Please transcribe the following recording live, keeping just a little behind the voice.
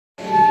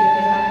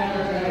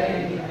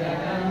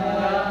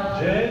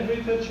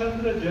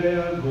Chandra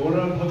Jaya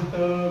Gora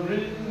Bhakta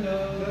Vrinda.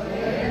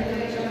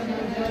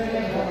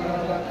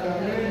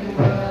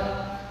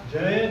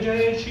 Jaya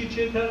Jaya Shri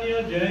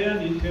Chaitanya Jaya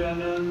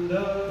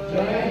Nityananda.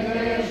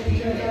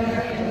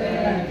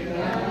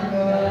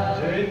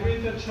 Jaya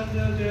Prita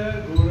Chandra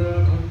Jaya Gora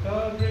Bhakta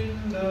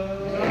Vrinda.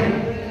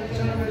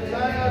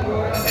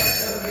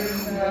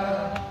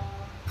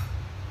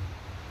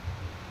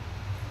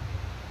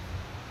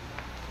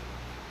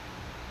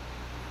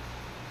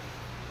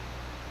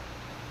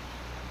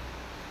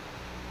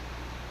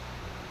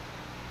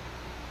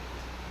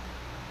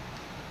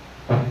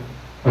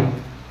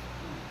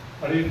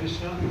 Hare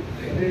Krishna.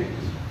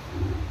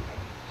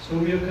 So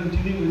we are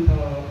continuing with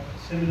our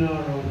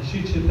seminar on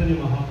Sri Chaitanya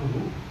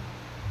Mahaprabhu.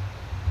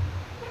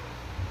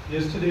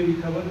 Yesterday we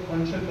covered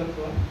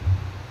Panchatattva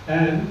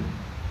and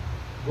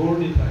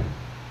Gaur-Nitai.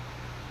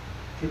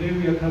 Today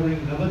we are covering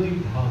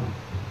Navadvipa Dhama.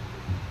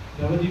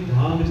 Navadvipa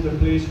Dhama is the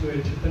place where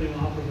Chaitanya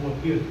Mahaprabhu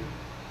appeared.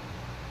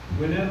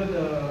 Whenever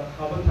the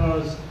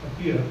avatars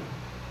appear,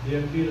 they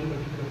appear in a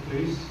particular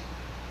place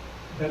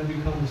that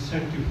becomes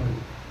sanctified.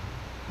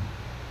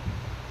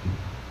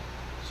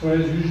 So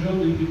as usual,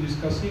 we'll be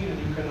discussing and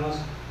you can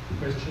ask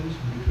questions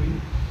in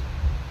between.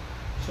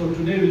 So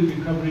today we'll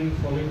be covering the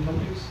following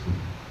topics.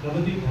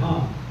 Navadvipa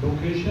Dhama,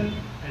 location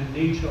and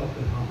nature of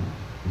the Dhama.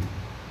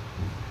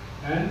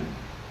 And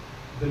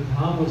the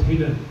Dhama was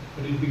hidden,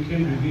 but it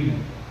became revealed.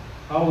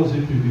 How was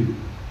it revealed?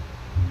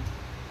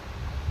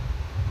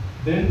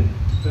 Then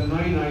the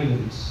 9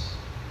 islands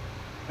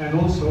and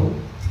also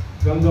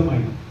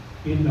Gangamai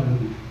in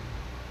Navadvipa.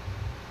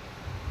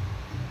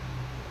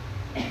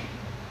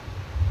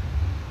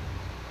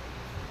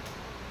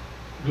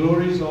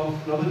 Glories of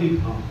Navadvipa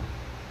Dhama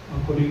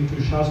according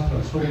to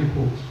Shastra, so many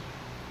quotes.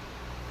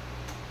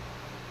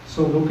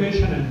 So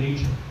location and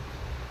nature.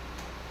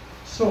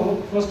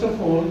 So first of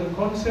all, the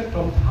concept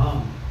of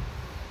Dham.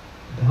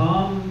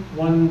 Dham,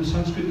 one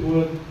Sanskrit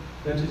word,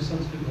 that is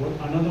Sanskrit word.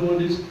 Another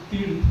word is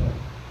Tirtha.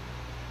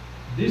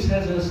 This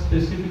has a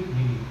specific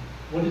meaning.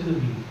 What is the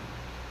meaning?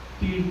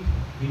 Tirtha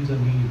means a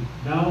meaning.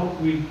 Now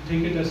we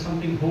take it as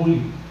something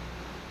holy.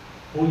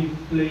 Holy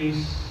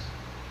place,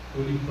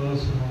 holy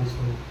person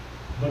also.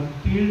 But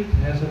Tirth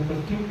has a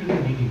particular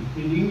meaning.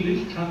 In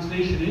English,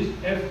 translation is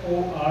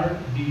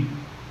F-O-R-D.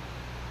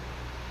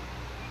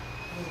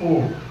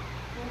 Ford.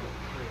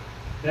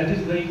 That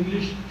is the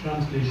English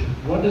translation.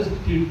 What does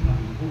Tirth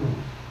mean? Who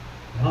knows?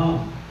 Dham.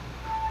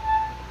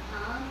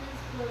 Dham is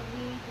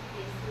probably the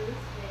places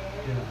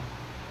where Yeah.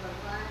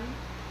 Bhagavan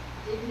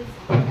did his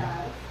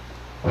avatars.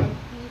 And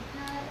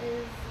Tirtha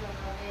is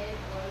where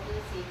all the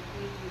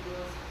sacred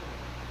rivers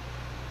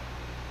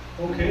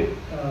flow. Okay,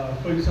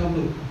 for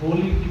example,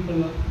 holy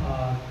people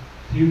are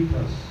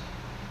Tirthas.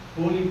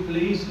 Holy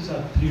places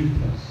are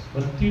Tirthas.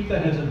 But Tirtha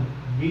has a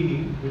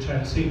meaning which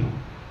I'll say now.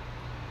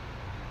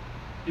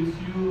 If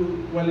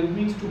you, well, it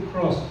means to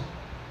cross.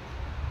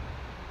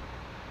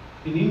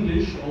 In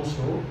English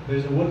also,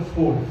 there's a word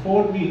ford.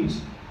 Ford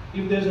means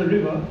if there's a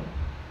river,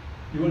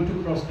 you want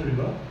to cross the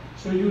river.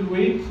 So you'll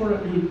wait for,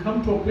 you'll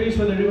come to a place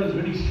where the river is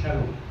very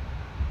shallow.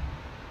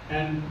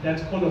 And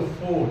that's called a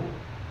ford.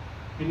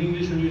 In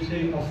English, when you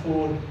say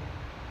afford,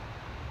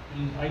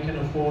 I can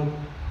afford,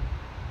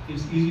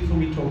 it's easy for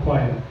me to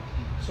acquire.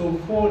 So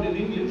ford in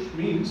English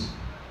means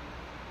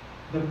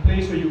the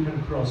place where you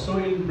can cross. So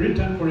in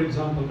Britain, for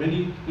example,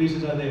 many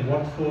places are there,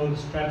 Watford,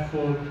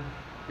 Stratford,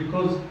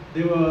 because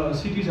there were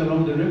cities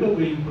along the river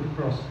where you could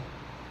cross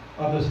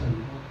other side.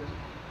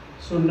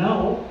 So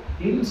now,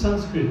 in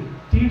Sanskrit,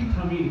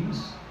 Tirtha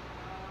means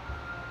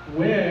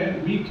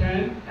where we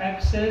can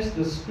access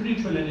the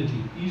spiritual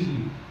energy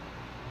easily.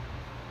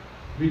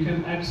 We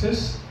can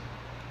access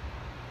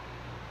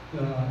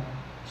the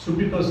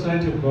Supreme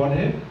Personality of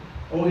Godhead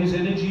or His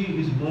energy,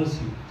 His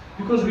mercy.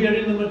 Because we are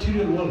in the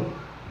material world.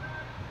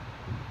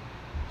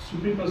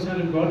 Supreme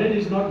Personality of Godhead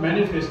is not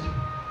manifesting.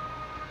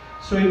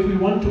 So if we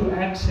want to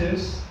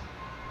access,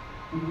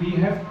 we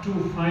have to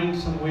find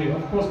some way.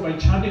 Of course, by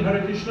chanting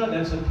Hare Krishna,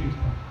 that's a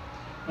Tirtha.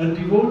 A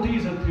devotee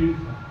is a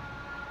Tirtha.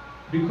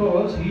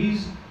 Because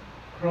he's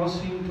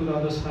crossing to the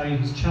other side,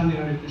 he's chanting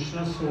Hare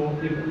Krishna, so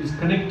he's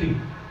connecting.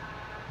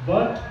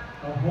 But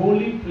a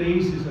holy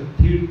place is a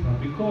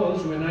Tirtha,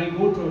 because when I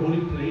go to a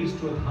holy place,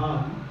 to a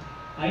Dham,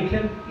 I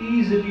can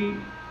easily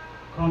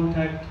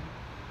contact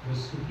the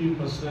Supreme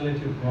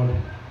Personality of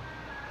Godhead.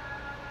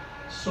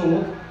 So,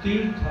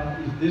 Tirtha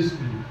is this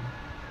meaning.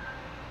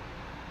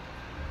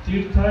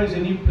 Tirtha is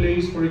any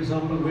place, for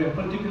example, where a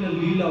particular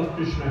Leela of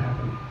Krishna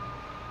happened,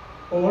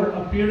 or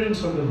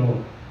appearance of the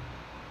Lord,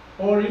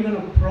 or even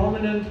a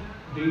prominent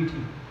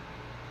deity.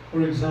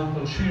 For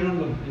example,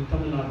 Srirangam in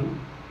Tamil Nadu.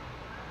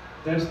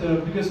 That's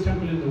the biggest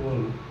temple in the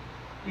world.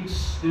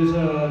 There's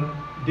a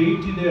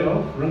deity there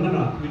of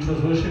Ranganath, which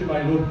was worshipped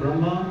by Lord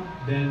Brahma,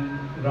 then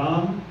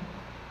Ram,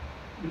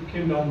 it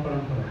came down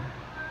Parampara.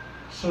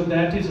 So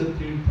that is a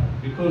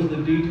Tirtha. Because the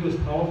deity was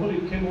powerful,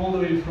 it came all the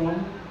way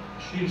from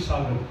Shir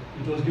Sagar.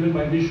 It was given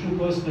by Vishnu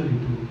personally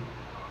to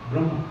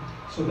Brahma.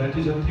 So that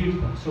is a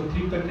Tirtha. So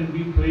Tirtha can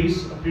be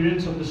place,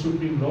 appearance of the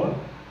Supreme Lord,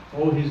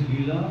 or his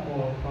Leela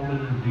or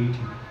prominent deity,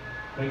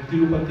 like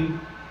Tirupati,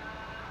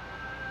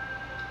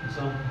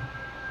 example.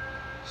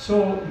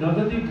 So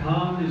Navadvipa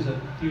Dhama is a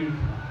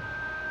Tirtha.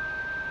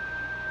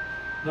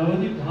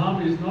 Navadvipa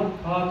Dhama is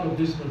not part of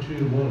this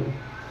material world.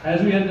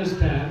 As we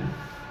understand,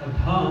 a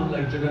Dham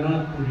like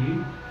Jagannath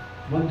Puri,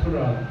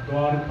 Mathura,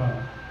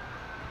 Dwarka,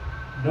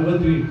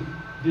 Navadvip,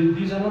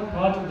 these are not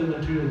part of the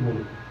material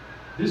world.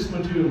 This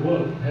material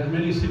world has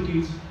many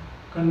cities,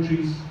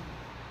 countries,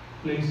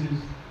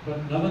 places,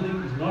 but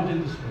Navadvip is not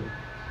in this world.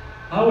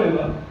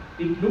 However,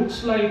 it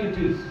looks like it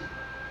is,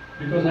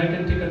 because I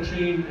can take a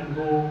train and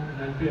go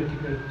and pay a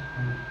ticket.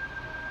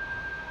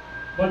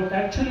 But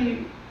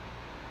actually,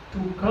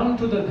 to come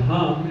to the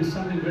Dham is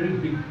something very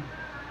big.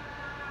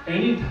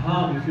 Any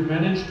Dham, if you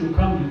manage to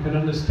come, you can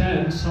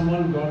understand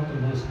someone got the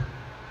mercy.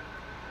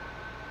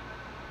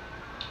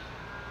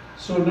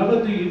 So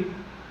Navadvip,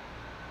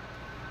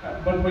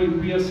 but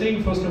we are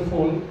saying first of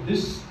all,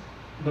 this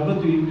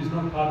Navadvip is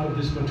not part of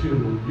this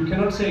material world. You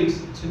cannot say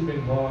it's in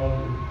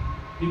Bengal,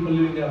 people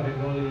living there are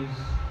Bengalis,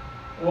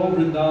 or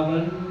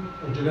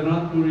Vrindavan, or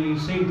Jagannath Puri,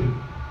 same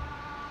thing.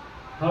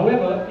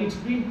 However, it's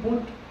been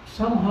put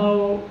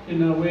somehow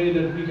in a way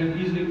that we can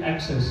easily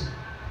access.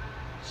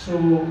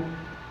 So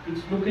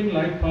it's looking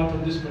like part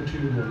of this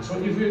material world.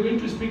 So if we're going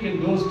to speak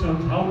in those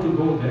terms, how to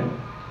go there,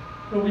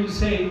 so we'll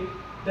say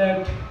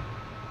that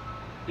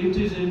it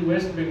is in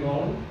West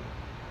Bengal,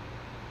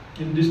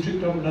 in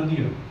district of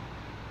Nadia.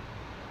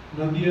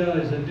 Nadia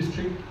is a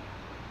district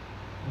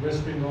in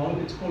West Bengal.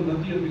 It's called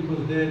Nadia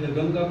because there the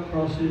Ganga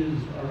crosses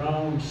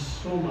around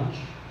so much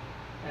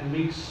and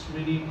makes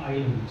many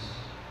islands,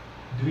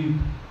 Dweep,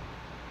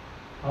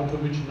 out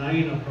of which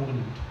 9 are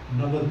prominent,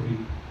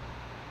 Navadvip.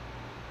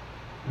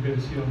 You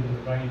can see on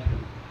the right here.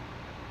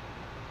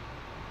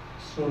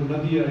 So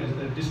Nadia is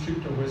the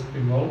district of West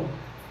Bengal.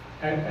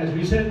 And as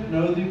we said,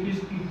 Navadvip is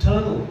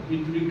eternal.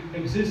 It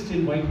exists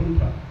in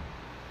Vaikuntha.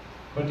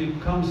 But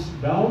it comes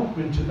down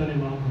when Chaitanya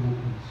Mahaprabhu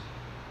comes.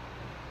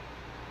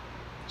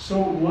 So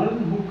one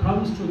who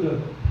comes to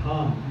the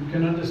Dham, you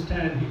can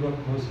understand he got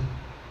mercy.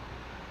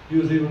 He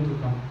was able to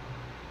come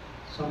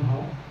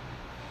somehow.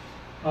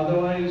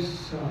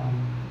 Otherwise,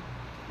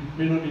 it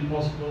may not be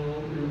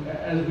possible.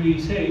 As we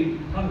say, you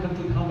can't come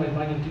to Dham by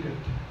buying a ticket.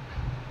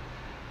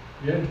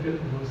 You have to get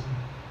the mercy.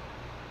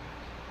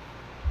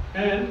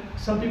 And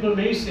some people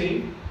may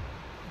say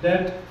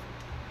that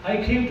I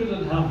came to the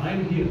Dham,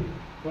 I'm here.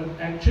 But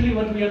actually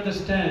what we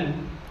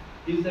understand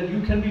is that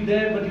you can be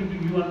there, but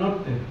you are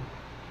not there.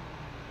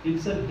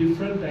 It's a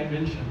different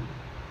dimension.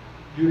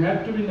 You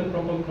have to be in the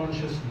proper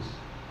consciousness,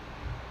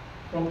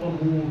 proper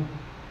mood,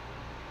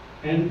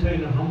 enter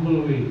in a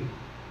humble way,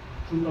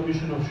 through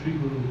permission of Sri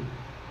Guru,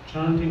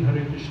 chanting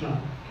Hare Krishna,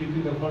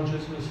 keeping the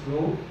consciousness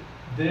low,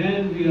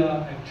 then we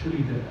are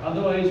actually there.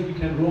 Otherwise we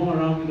can roam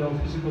around with our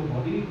physical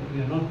body, but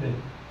we are not there.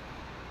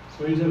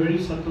 So it's a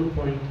very subtle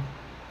point.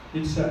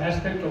 It's an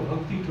aspect of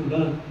bhakti to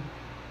learn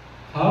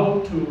how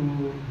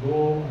to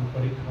go on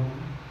parikram.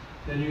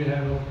 Then you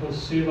have, of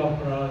course, seva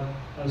parad,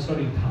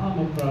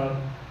 dham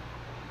parad,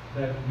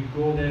 that we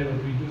go there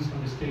but we do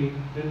some mistake,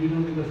 then we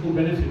don't get the full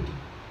benefit.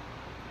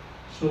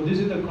 So this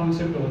is the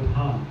concept of a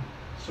dham.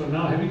 So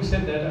now having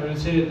said that, I will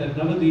say that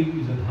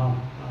Navadvip is a dham.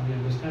 Now we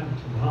understand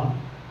it's a dham.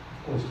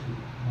 Of course,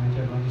 we might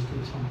have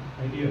understood some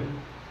idea.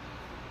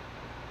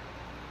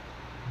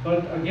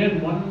 But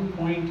again, one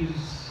point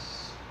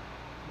is,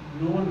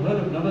 no one heard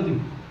of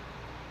Navadvip.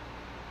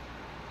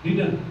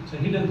 Hidden, it's a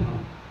hidden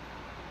dham.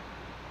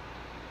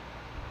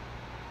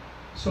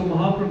 So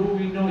Mahaprabhu,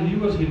 we know he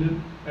was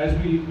hidden, as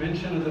we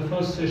mentioned in the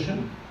first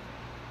session,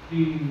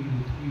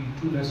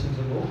 two lessons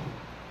ago,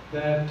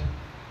 that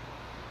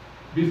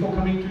before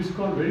coming to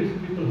ISKCON, very few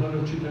people heard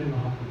of Chaitanya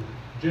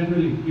Mahaprabhu.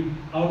 Generally,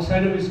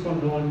 outside of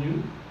ISKCON, no one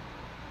knew.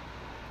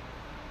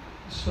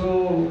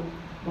 So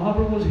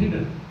Mahaprabhu was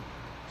hidden.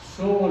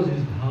 So was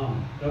his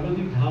dham.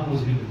 Navadvip Dham was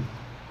hidden.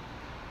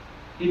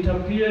 It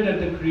appeared at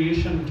the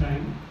creation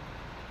time,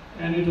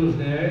 and it was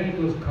there, it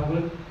was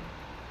covered,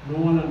 no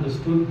one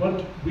understood,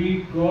 but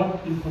we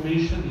got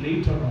information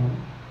later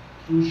on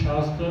through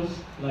Shastras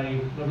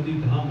like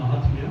Navadvip Dham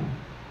Mahatmya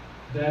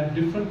that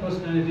different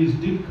personalities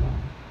did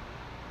come.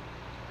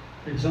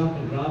 For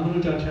example,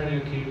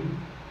 Ramanujacharya came,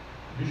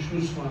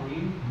 Vishnu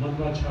Swami,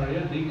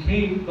 Madhvacharya, they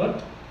came,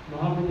 but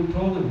Mahaprabhu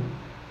told them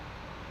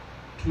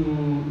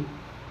to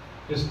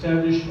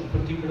establish a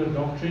particular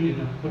doctrine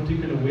in a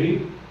particular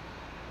way,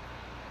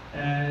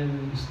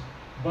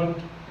 but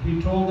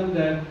he told them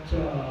that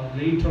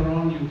later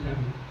on you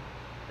can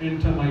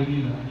enter my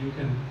Leela, you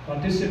can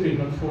participate,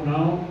 but for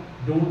now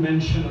don't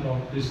mention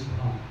about this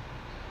dham.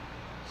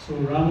 So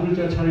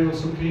Ramanujacharya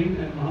also came,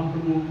 and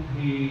Mahaprabhu,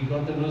 he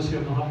got the mercy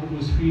of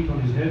Mahaprabhu's feet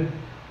on his head,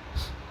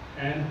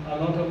 and a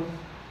lot of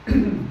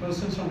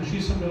persons from Sri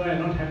Sampradaya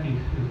are not happy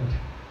with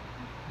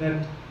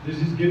that this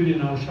is given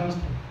in our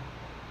Shastra,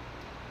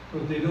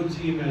 because they don't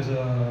see him as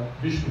a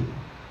Vishnu,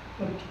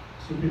 but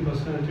Supreme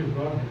Personality of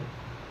Godhead.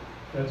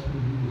 That's who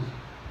he is.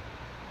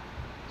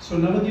 So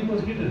Navadvip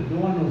was hidden.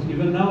 No one knows.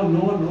 Even now, no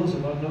one knows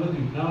about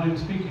Navadvip. Now I'm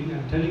speaking,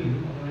 I'm telling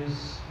you,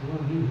 otherwise no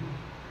one knew.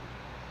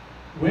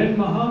 When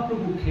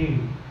Mahaprabhu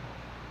came,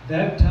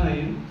 that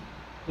time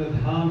the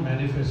Dham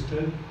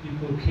manifested,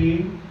 people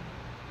came,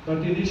 but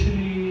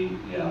initially,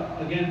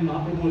 again,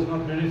 Mahaprabhu was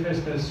not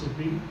manifest as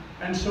Supreme,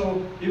 and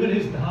so even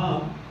his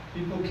Dham,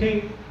 people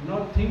came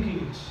not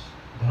thinking it's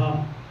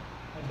Dham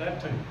at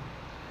that time.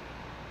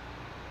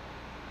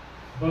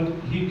 But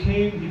he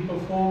came, he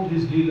performed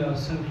his Leela,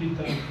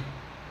 Sankirtan,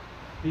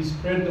 he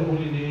spread the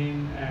holy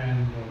name,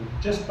 and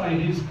just by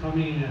his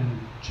coming and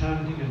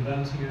chanting and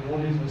dancing and all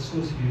his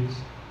associates,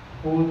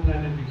 the whole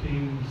planet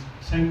became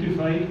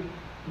sanctified,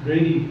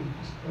 ready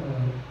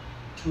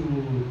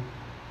to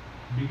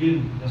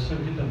begin the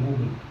Sankirtan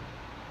movement.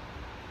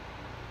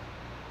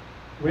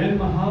 When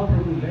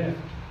Mahaprabhu left,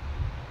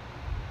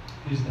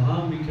 his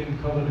Dham became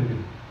covered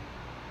again.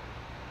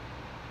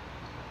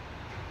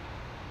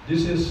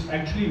 This is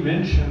actually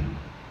mentioned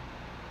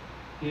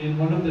in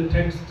one of the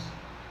texts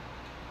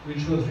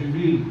which was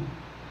revealed.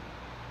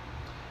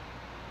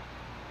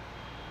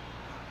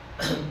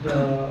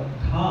 The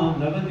Dham,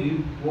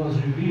 Navadvip, was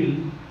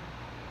revealed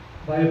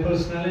by a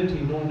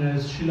personality known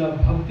as Srila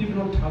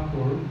Bhaktivinoda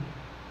Thakur,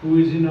 who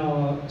is in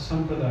our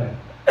Sampradaya.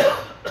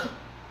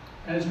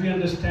 As we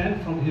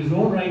understand from his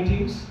own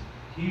writings,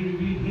 he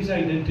revealed his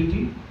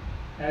identity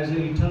as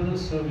an eternal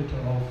servitor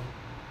of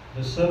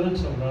the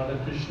servants of Radha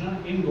Krishna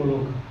in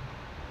Goloka.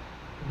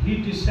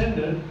 He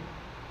descended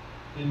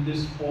in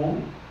this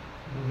form,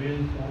 the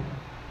male form,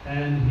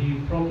 and he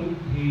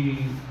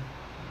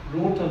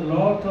wrote a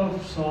lot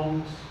of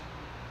songs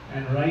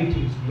and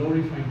writings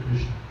glorifying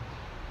Krishna.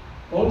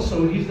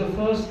 Also, he is the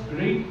first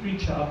great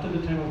preacher after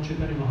the time of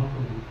Chaitanya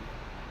Mahaprabhu.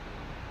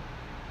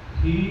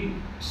 He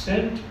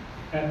sent,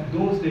 at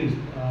those days,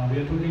 we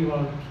are talking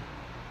about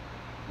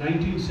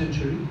 19th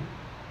century,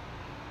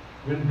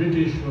 when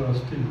British were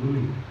still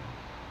ruling.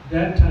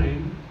 That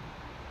time,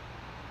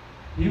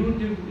 he would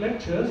give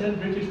lectures and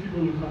British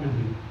people would come and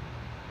hear.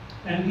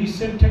 And he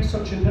sent texts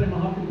of Chaitanya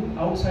Mahaprabhu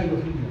outside of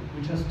India,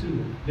 which are still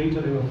there.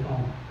 Later they were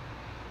found.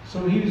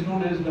 So he is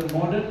known as the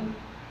modern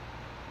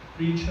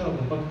preacher of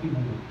the Bhakti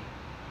movement.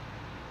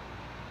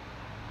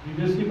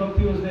 Previously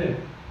Bhakti was there.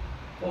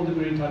 All the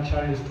great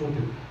acharyas taught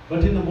it.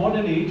 But in the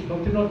modern age,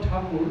 Bhaktivinoda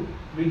Thakur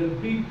made a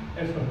big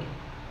effort.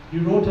 He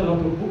wrote a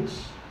lot of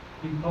books.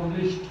 He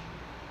published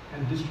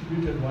and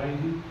distributed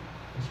widely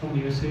so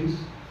many essays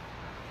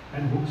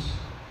and books.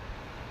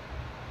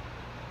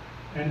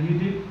 And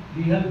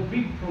he held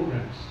big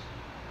programs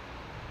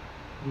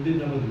within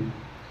Navadvip.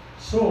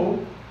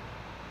 So,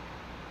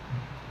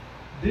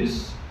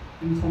 this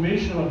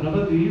information of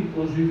Navadvip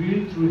was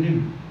revealed through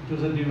him. It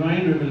was a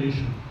divine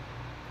revelation.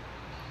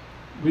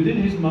 Within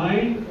his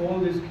mind, all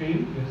this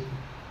came. Yes.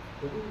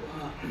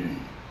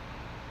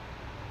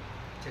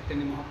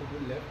 Chaitanya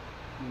Mahaprabhu left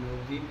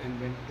Navadvip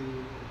and went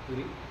to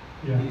Puri.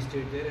 Yeah. He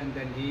stayed there and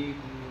then he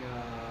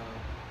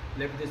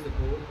left this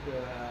abode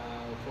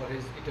for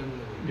his eternal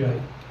abode. Yeah.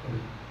 Right?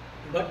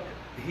 But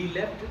he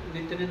left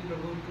Nityanand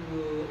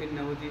Prabhu in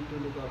Navadvip to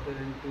look after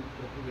and to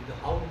with the.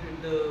 How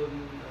did the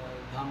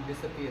Dham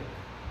disappear?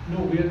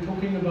 No, we are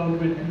talking about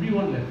when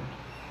everyone left.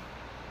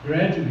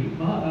 Gradually,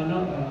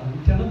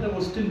 Nityananda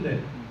was still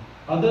there.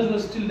 Others were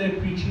still there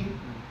preaching,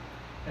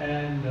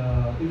 and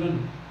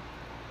even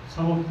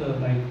some of the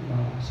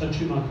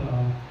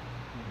Sachimata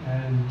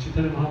and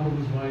Chaitanya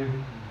Mahaprabhu's wife,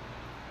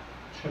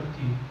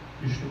 Shakti,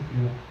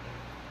 Vishnupriya,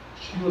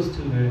 she was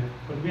still there.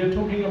 But we are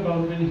talking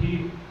about when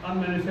he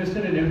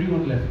unmanifested and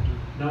everyone left.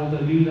 Now the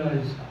Leela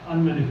is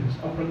unmanifest,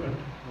 aprakat.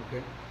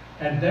 Okay.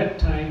 At that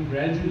time,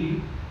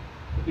 gradually,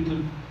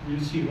 we'll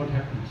see what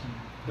happens.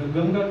 The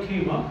Ganga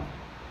came up,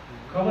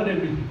 covered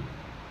everything.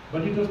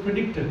 But it was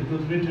predicted, it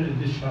was written in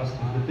this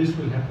Shastra that this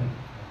will happen.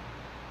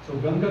 So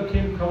Ganga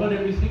came, covered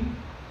everything.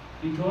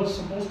 It was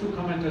supposed to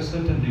come at a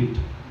certain date.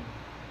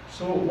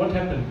 So what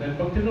happened? That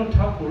Bhaktivinoda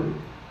Thakur,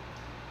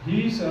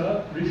 he is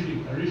a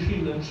rishi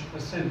in the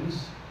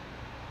sense,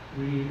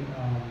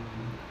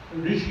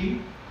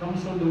 rishi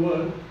comes from the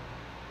word,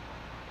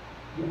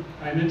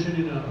 I mentioned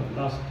in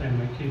last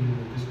time I came in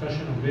the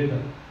discussion of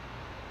Veda.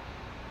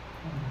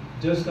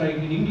 Just like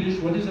in English,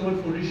 what is the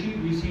word for rishi?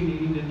 We see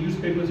in the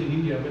newspapers in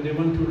India, when they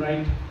want to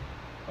write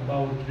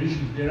about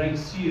rishis, they write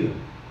seer,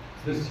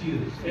 the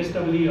seers,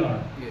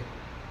 S-W-E-R. Yeah.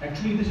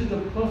 Actually, this is the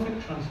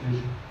perfect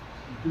translation.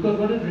 Because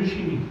what does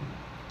rishi mean?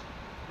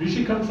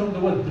 Rishi comes from the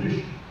word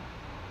drish.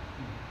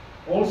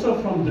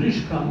 Also from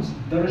drish comes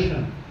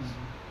darshan.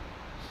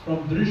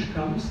 From drish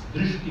comes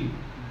drishti.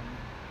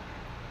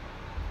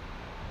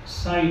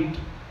 Sight,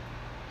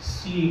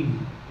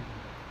 seeing,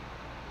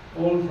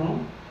 all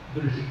from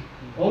drish.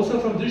 Also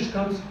from drish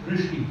comes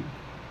rishi.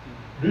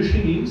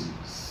 Rishi means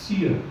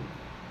seer.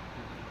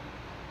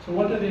 So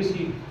what are they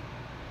seeing?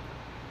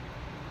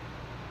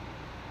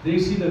 They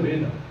see the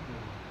Veda.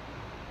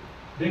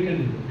 They can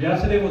read it.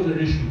 Vyasadeva was a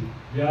rishi.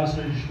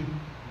 Vyasa rishi,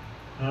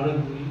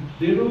 Narad Muni.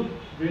 They wrote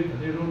Veda,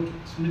 they wrote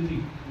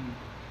Smriti.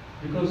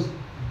 Because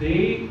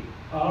they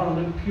are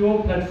on a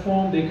pure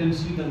platform, they can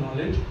see the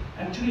knowledge.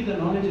 Actually, the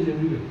knowledge is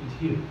everywhere. It's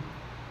here.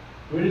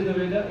 Where is the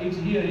Veda? It's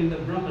here in the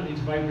Brahman.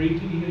 It's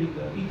vibrating here in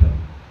the ether.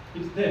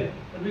 It's there,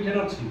 but we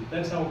cannot see.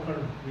 That's our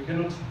karma. We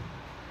cannot see.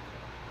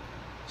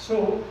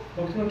 So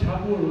Bhaktivinoda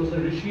Thakur was a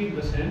rishi in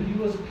the sense, he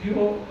was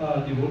pure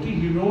devotee.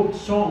 He wrote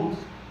songs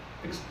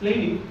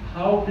explaining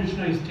how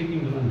Krishna is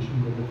taking the lunch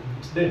in Goloka.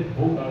 It's there,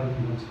 both are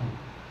given song.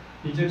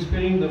 He's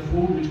explaining the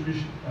food which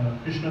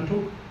Krishna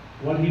took,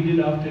 what he did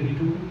after he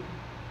took it.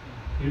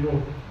 He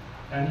wrote.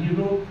 And he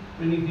wrote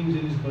many things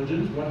in his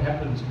bhajans, what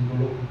happens in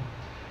Goloka.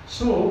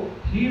 So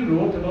he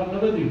wrote about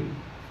Navadvip.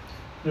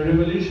 The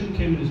revelation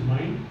came in his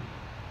mind.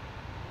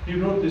 He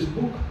wrote this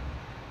book.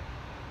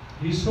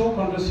 He saw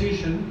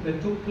conversation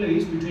that took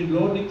place between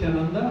Lord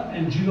Nityananda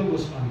and Jiva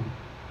Goswami.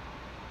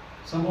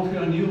 Some of you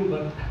are new,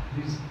 but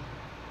these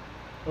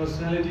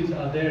personalities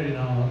are there in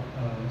our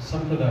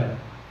sampradaya.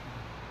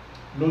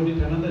 Lord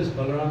Nityananda is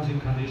Balaram's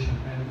incarnation,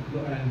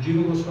 and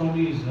Jiva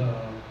Goswami is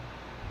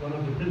one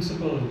of the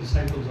principal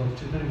disciples of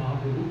Chaitanya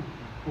Mahaprabhu,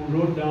 who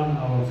wrote down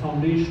our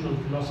foundational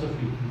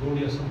philosophy,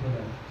 Gaudiya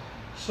Sampradaya.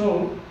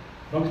 So,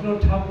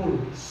 Bhaktivinoda Thakur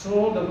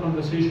saw the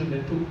conversation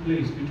that took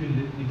place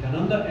between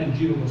Nityananda and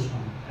Jiva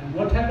Goswami. And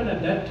what happened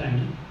at that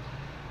time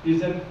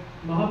is that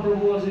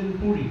Mahaprabhu was in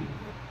Puri.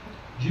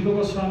 Jiva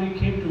Goswami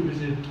came to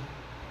visit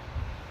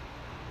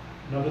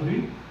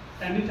Navadvip,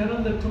 and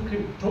Nityananda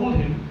told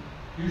him,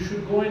 you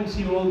should go and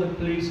see all the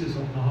places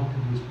of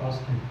Mahaprabhu's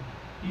pastime.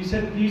 He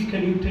said, please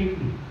can you take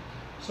me?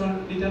 So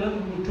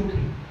Nityananda took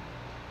him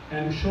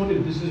and showed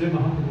him, this is where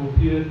Mahaprabhu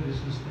appeared, this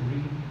is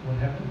everything, what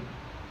happened.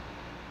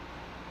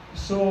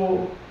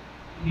 So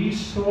he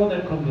saw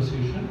that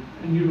conversation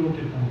and he wrote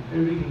it down,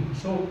 everything.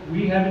 So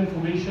we have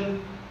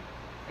information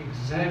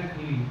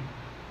exactly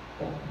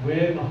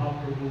where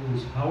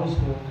Mahaprabhu's house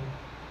was,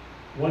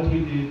 what he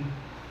did,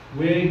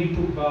 where he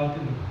took bath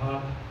in the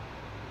ghat,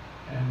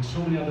 and so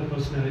many other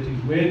personalities,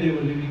 where they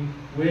were living,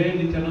 where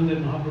Nityananda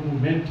and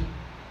Mahaprabhu met.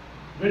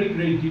 Very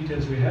great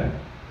details we have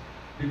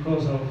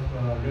because of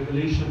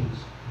revelations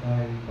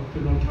by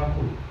Bhaktivinoda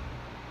Thakur.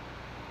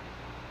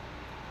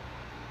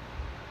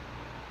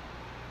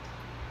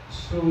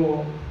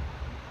 So,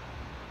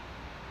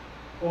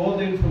 all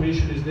the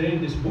information is there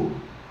in this book,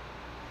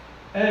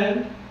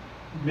 and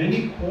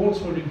many quotes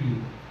were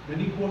revealed.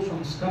 Many quotes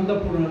from Skanda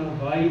Purana,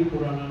 Vayu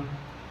Purana,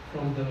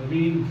 from the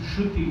main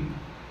Shruti,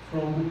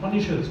 from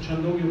Upanishads,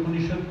 Chandogya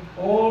Upanishad,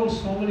 all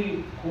so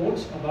many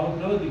quotes about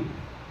Navadvip.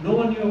 No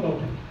one knew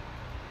about it.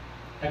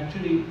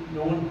 Actually,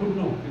 no one could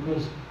know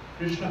because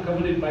Krishna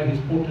covered it by his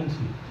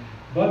potency.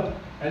 But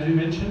as we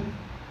mentioned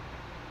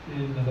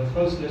in the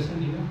first lesson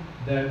here,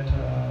 that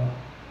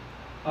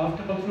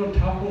after Bhaktivinoda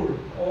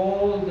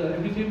Thakur,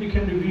 everything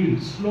became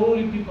revealed.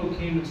 Slowly people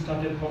came and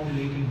started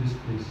populating this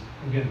place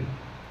again.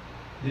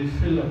 They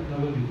filled up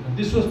Navadvip. And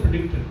this was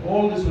predicted.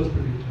 All this was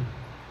predicted.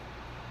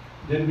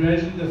 Then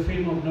gradually the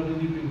fame of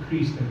Navadvip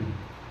increased again.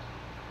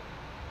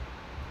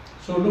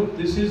 So look,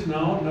 this is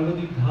now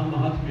Navadvip Dhama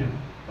Mahatmya.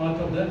 Part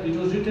of that, it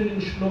was written in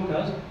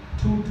shlokas,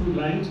 two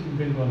lines in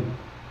Bengali.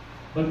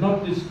 But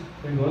not this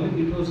Bengali,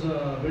 it was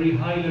a very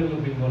high level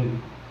of Bengali,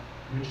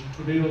 which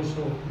today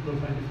also people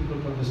find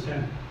difficult to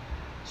understand.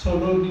 So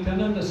Lord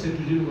Nityananda said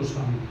to Jiva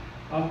Goswami,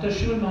 after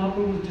Srila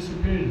Mahaprabhu's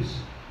disappearance,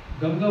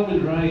 Ganga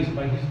will rise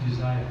by his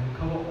desire and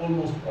cover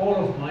almost all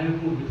of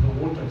Mayapur with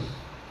her waters.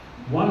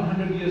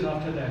 100 years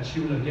after that,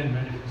 she will again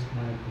manifest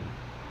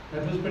Mayapur.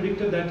 That was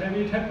predicted, that time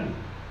it happened.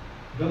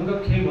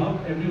 Ganga came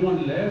up,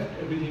 everyone left,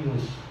 everything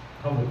was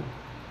covered.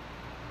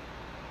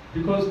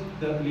 Because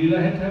the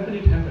Leela had happened,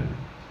 it happened.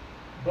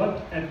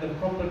 But at the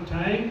proper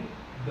time,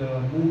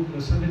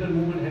 the Sankirtan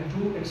movement had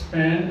to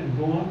expand and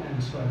go on,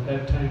 and so at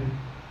that time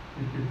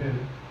it prepared.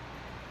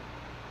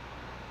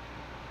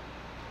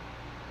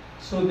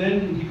 So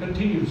then he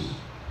continues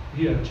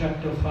here,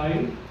 chapter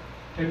 5,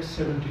 text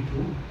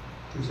 72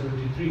 to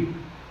 73.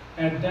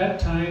 At that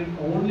time,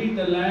 only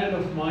the land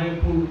of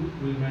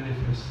Mayapur will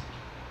manifest.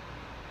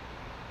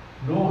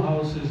 No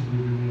houses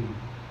will remain.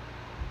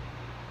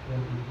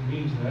 That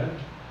means that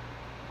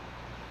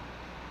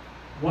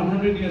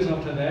 100 years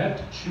after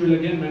that, she will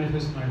again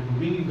manifest Mayapur,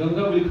 meaning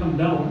Ganga will come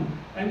down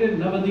and then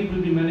Navadvip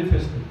will be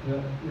manifested,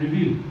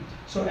 revealed.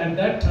 So at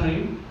that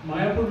time,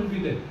 Mayapur will be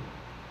there,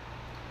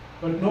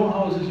 but no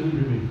houses will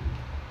remain.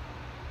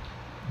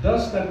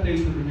 Thus that place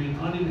will remain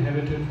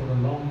uninhabited for a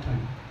long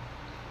time.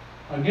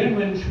 Again,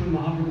 when Srila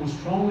Mahaprabhu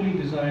strongly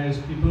desires,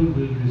 people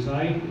will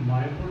reside in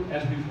Mayapur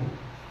as before.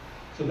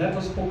 So that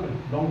was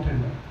spoken long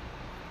time back.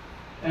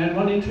 And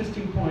one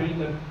interesting point,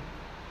 that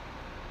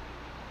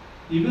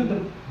even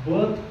the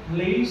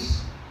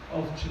birthplace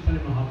of Chaitanya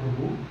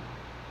Mahaprabhu,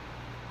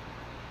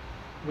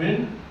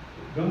 when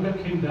Ganga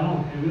came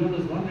down, everyone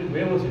was wondering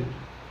where was it.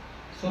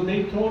 So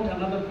they thought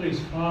another place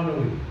far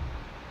away.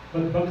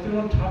 But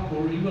Bhaktivinoda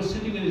Thakur, he was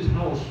sitting in his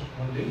house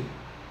one day,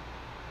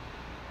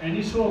 and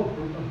he saw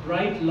a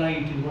bright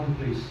light in one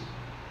place.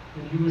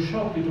 And he was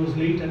shocked, it was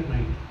late at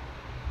night.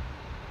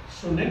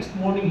 So next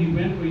morning he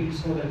went where he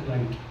saw that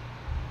light.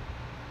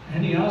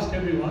 And he asked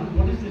everyone,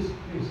 what is this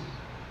place?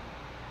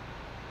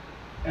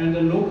 And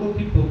the local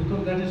people,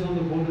 because that is on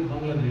the border of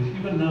Bangladesh,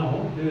 even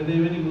now, there are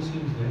many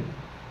Muslims there.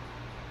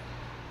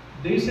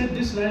 They said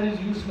this land is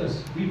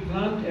useless. We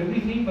plant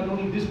everything, but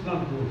only this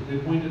plant grows. They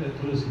pointed at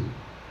Tulsi.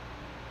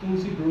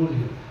 Tulsi grows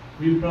here.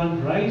 We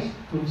plant rice,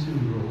 tulsi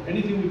will grow.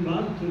 Anything we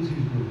plant, tulsi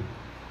is growing.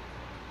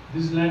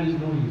 This land is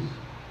no use.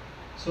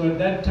 So at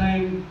that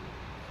time,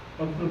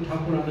 Bhaktivinoda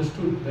Thakur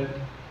understood that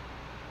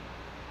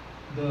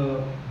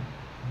the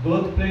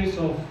birthplace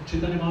of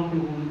Chaitanya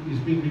Mahaprabhu is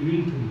being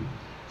revealed to him.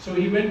 So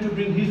he went to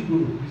bring his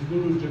guru. His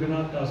guru is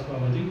Jagannath Das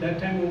Babaji. That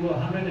time over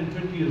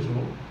 120 years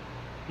old.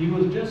 He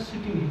was just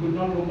sitting, he could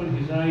not open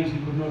his eyes, he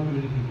could not do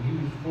anything. He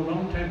was for a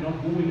long time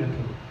not moving at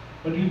all.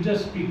 But he'll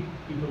just speak,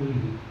 people will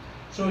hear.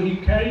 So he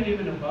carried him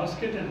in a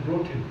basket and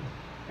brought him.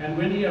 And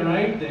when he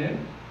arrived there,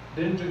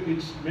 then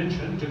it's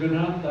mentioned,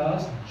 Jagannath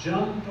Das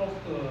jumped off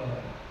the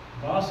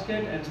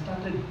basket and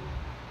started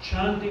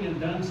chanting and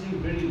dancing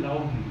very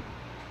loudly.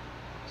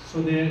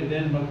 So then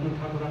Bhaktivinoda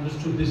Thakur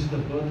understood this is the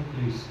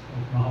birthplace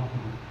of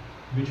Mahaprabhu,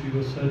 which we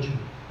were searching.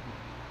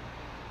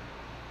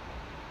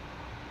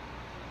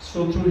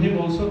 So through him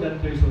also that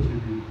place was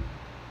revealed.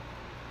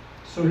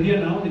 So here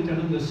now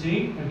Nityananda is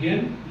saying,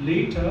 again,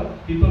 later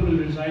people will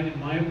reside in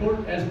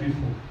Mayapur as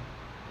before.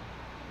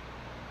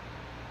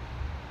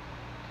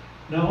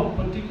 Now,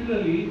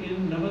 particularly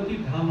in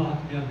Navadvipa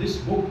Dhama, this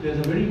book, there's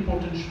a very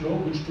important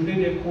shlok which today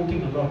they are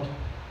quoting a lot,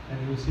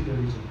 and you will see the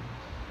reason.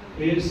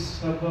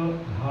 Saba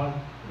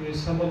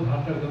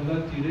Ghata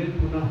Ganga Tire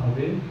Puna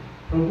Have,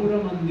 Prabhura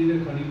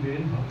Mandire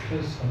Kariben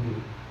Bhakta Sabe,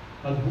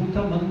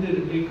 Adbhuta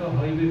Mandir Eka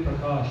Highway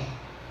Prakash,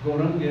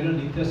 Gaurangera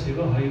Nitya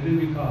Seva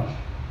Highway Vikash.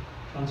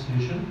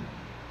 Translation: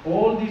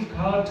 all these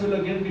ghats will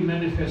again be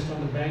manifest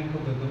on the bank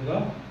of the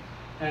Ganga,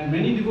 and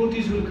many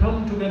devotees will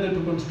come together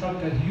to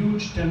construct a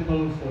huge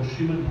temple for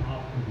Srimad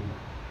Mahaprabhu.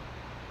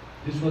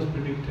 This was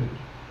predicted.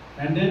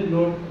 And then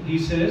Lord, he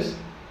says,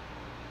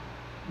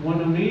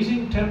 one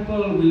amazing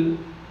temple will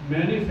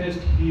manifest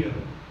here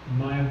in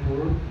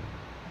Mayapur,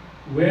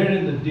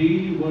 wherein the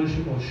daily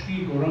worship of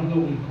Sri Gauranga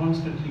will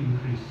constantly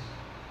increase.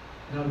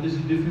 Now this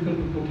is difficult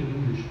to put in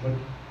English, but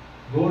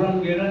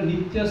Gaurangera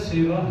Nitya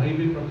Seva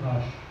Haive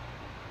Prakash.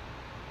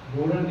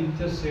 Gaura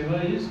Nitya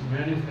Seva is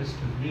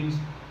manifested, means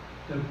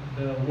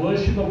the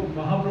worship of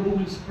Mahaprabhu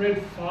will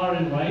spread far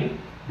and wide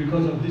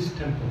because of this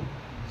temple.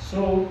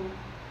 So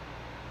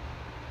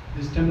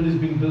this temple is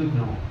being built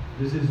now.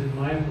 This is in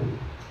Mayapur,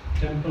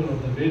 temple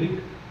of the Vedic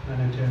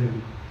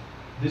planetarium.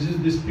 This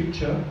is this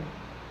picture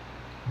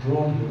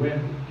drawn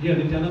here. Here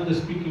Nityananda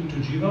is speaking to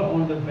Jiva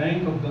on the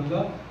bank of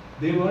Ganga.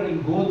 They were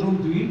in Godrum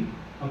Dweep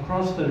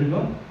across the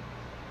river,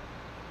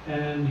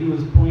 and he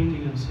was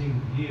pointing and saying,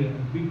 here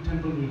a big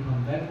temple will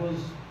come. That was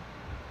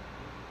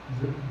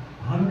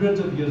hundreds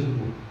of years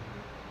ago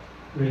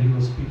where he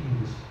was speaking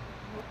this.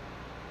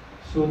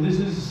 So this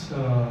is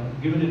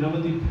given in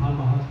Navadvipa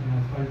Dhama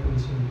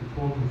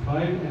 5.74 to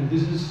 5, and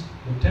this is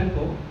the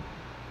temple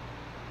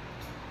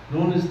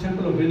known as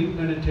Temple of Vedic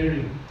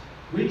Planetarium,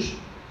 which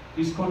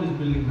ISKCON is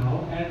building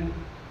now, and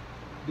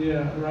they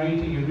are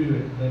writing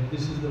everywhere that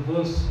this is the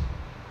verse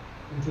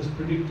which was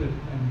predicted.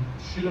 And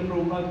Srila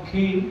Prabhupada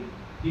came,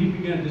 he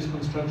began this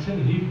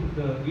construction, he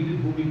did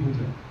Bhumi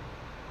Puja.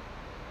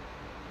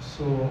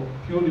 So,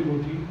 pure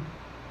devotee,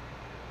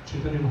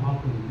 Chaitanya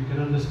Mahaprabhu, we can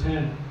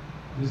understand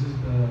this is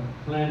the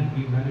plan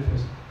being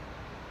manifested.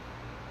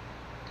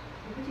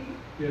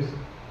 Yes?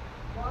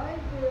 Why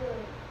the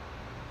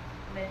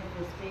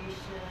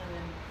manifestation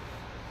and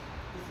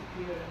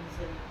disappearance,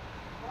 and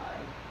why?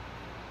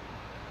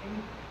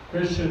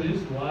 Question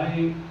is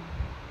why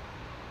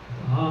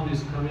Dham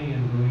is coming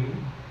and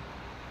going,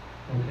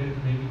 okay,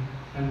 maybe,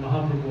 and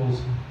Mahaprabhu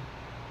also.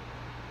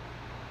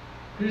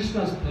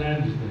 Krishna's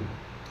plan is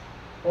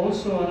there.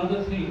 Also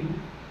another thing,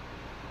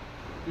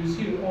 you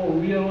see,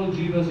 we are all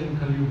jivas in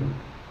Kali Yuga.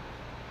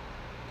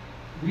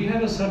 We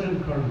have a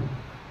certain karma.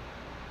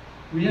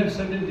 We have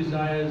certain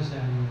desires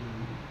and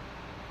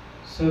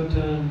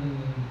certain,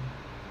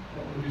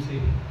 what do you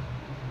say,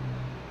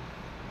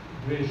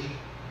 dvesh,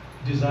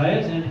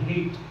 desires and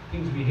hate,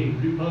 things we hate,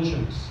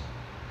 repulsions.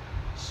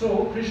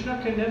 So Krishna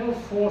can never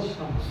force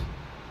someone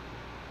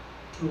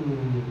to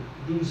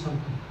do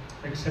something,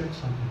 accept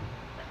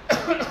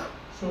something.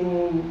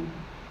 So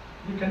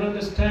you can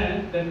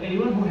understand that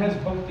anyone who has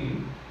bhakti,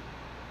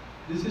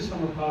 this is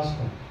from a past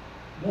life,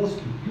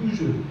 mostly,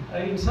 usually.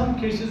 In some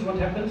cases what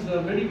happens,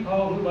 the very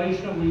powerful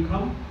Vaishnava will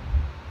come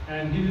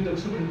and give you the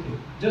sukriti,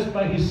 just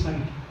by his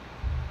sight.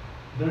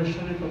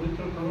 Darshane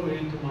pavitra karo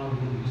ei tumar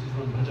guru, this is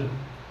one bhajan.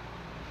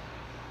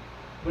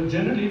 But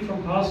generally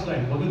from past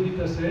life, Bhagavad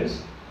Gita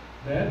says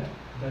that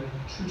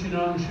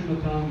Shuchinam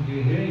Shimatam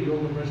Gehe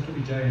Yoga Prashta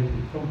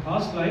Vijayati. From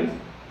past life,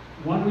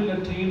 one will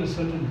attain a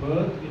certain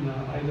birth in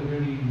either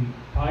very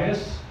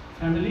pious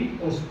family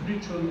or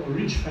spiritual or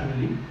rich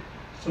family,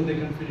 so they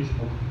can finish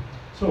bhakti.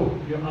 So,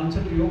 your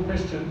answer to your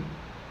question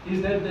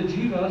is that the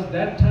jivas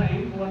that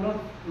time were not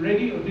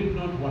ready or did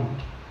not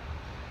want.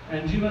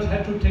 And jivas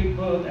had to take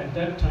birth at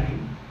that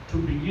time to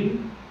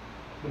begin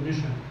the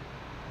mission.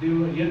 They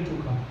were yet to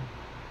come.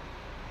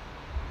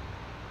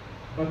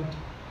 But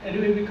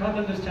anyway, we can't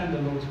understand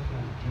the Lord's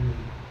plan generally.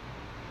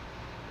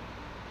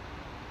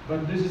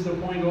 But this is the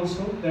point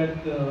also,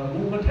 that the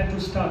movement had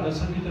to start, the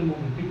Sankirtan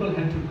movement. People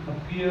had to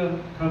appear,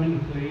 come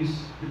into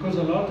place, because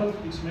a lot of,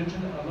 it's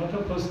mentioned, a lot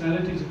of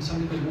personalities in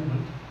Sankirtan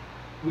movement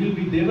will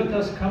be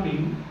devatas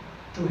coming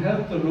to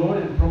help the Lord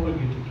and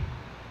propagate it.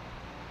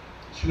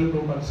 Srila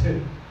Prabhupada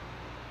said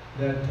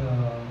that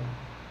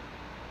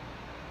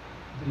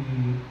the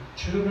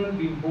children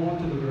being born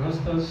to the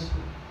grahasthas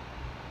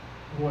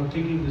who are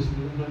taking this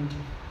movement,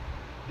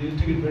 they'll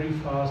take it very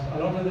fast. A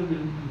lot of them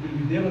will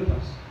be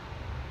devatas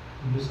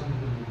in this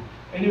movement.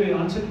 Anyway,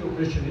 answer to your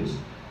question is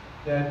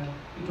that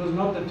it was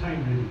not the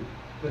time really.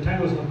 The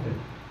time was not there.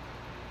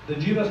 The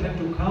jivas had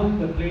to come,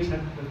 the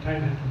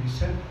time had to be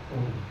set for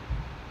them.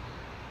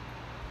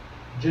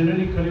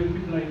 Generally, Kali Yuga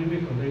people are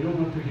inimical. They don't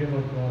want to hear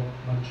about God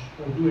much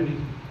or do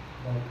anything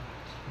about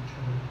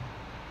spirituality.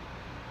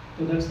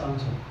 So that's the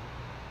answer.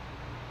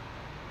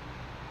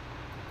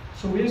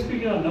 So we are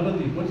speaking about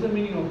Navadvip. What's the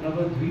meaning of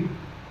Navadvip?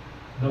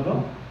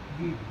 Nava?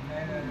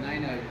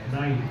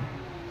 Nine.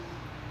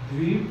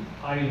 Dvip,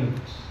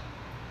 islands.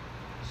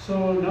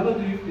 So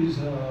Navadvip is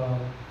a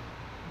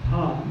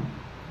dham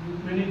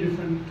with many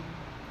different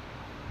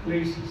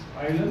places,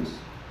 islands.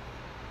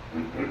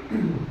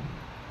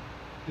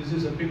 This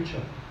is a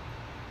picture.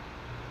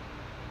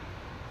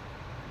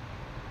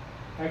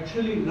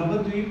 Actually,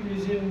 Navadvip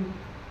is in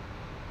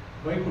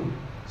Vaikuntha,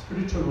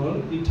 spiritual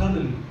world,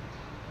 eternally.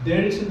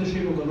 There it's in the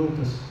shape of a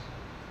lotus.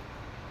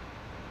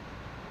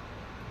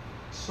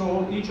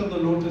 So each of the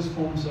lotus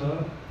forms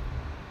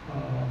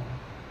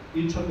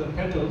each of the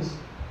petals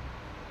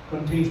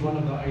contains one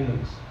of the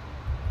islands.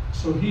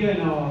 So here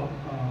in our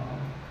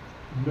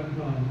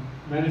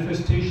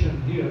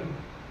manifestation here,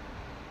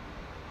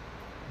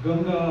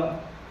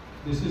 Ganga,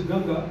 this is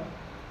Ganga,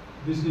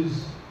 this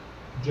is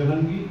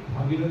Jalangi,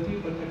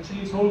 Bhagirathi, but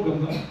actually it's all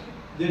Ganga.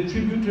 They're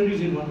tributaries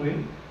in one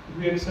way,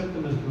 we accept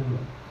them as Ganga.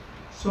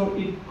 So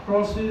it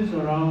crosses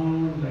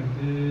around like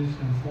this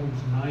and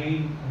forms 9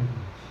 islands.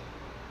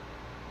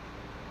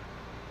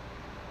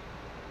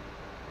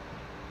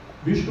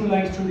 Vishnu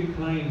likes to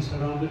recline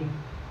surrounded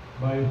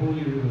by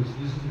holy rivers.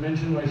 This is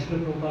mentioned by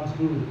Srila Prabhupada's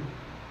Guru.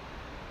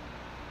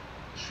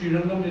 Sri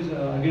Rangam is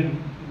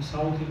again in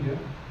South India.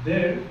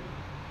 There,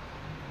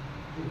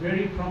 a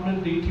very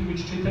prominent deity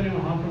which Chaitanya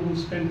Mahaprabhu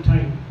spent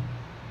time.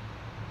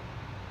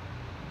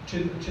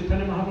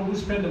 Chaitanya Mahaprabhu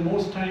spent the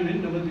most time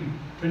in Navadvip,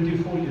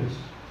 24 years.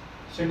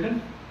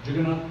 Second,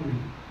 Jagannath Puri,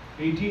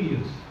 18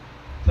 years.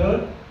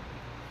 Third,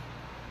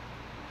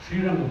 Sri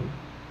Rangam.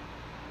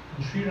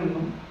 In Sri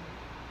Rangam,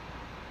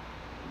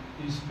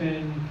 he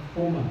spent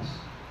 4 months.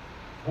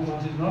 4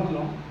 months is not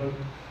long, but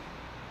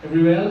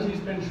everywhere else he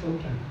spent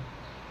short time.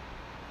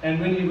 And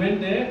when he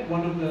went there,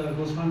 one of the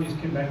Goswamis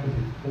came back with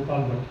him,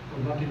 Gopal Bhatt, or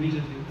not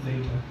immediately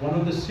later. One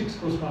of the 6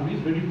 Goswamis,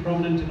 very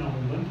prominent in our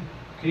movement,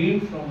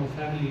 came from a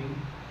family in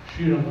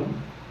Sri Rangam,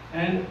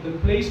 and the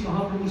place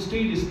Mahaprabhu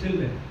stayed is still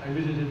there. I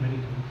visited many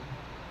times.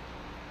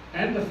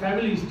 And the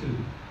family is still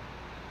there.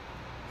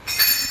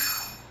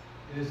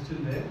 It is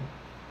still there.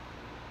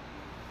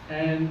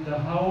 And the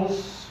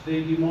house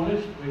they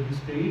demolished where he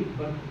stayed,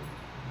 but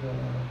the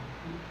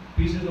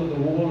pieces of the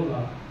wall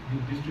are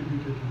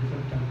distributed to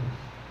different temples.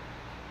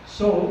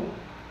 So,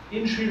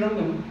 in Sri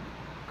Rangam,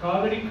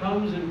 Kaveri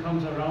comes and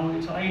comes around,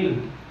 it's an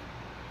island.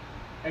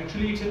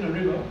 Actually, it's in a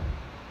river.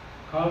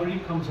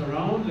 Kaveri comes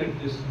around like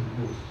this and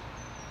goes.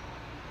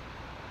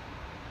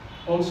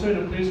 Also in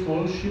a place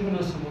called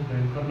Shivana Samudra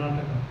in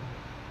Karnataka.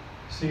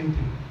 Same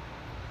thing.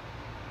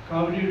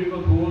 Kaveri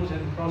river goes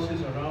and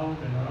crosses around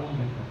and around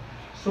like that.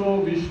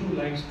 So Vishnu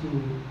likes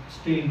to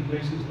stay in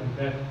places like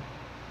that,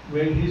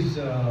 where his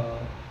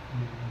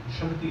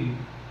Shakti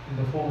in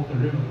the form of the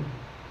river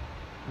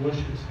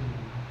worships him.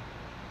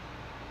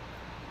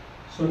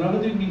 So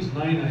Navadvip means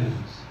 9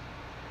 islands.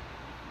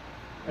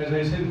 As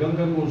I said,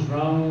 Ganga goes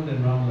round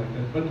and round like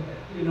that. But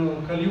you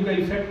know, Kali Yuga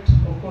effect,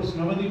 of course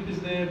Navadvip is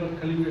there, but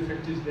Kali Yuga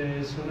effect is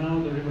there. So now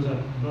the rivers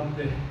are not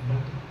there.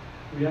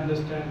 But we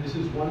understand this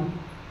is one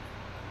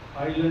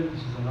island,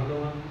 this is another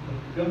one.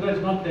 But Ganga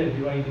is not there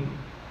dividing.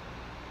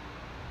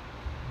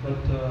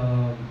 But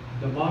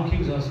the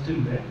markings are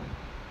still there,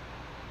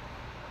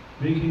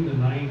 making the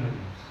 9 islands.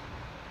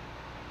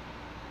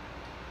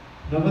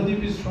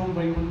 Navadvip is from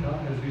Vaikuntha,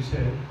 as we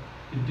said.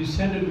 It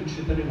descended with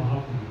Chaitanya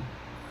Mahaprabhu.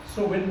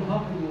 So when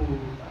Mahaprabhu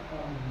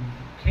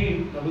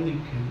came,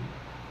 Navadvip came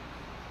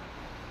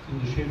in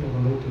the shape of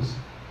a lotus.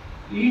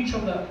 Each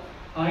of the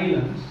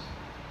islands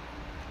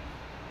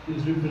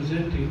is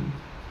representing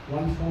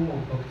one form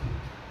of bhakti.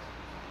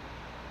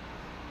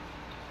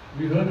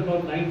 We heard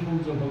about 9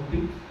 forms of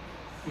bhakti.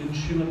 In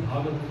Srimad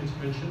Bhagavatam it's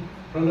mentioned.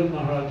 Prahlad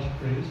Maharaj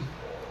prays.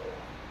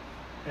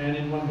 And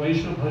in one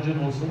Vaishnava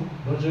bhajan also,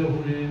 Bhaja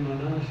Hure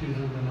Mana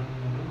Shrirangana,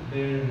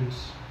 there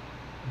it's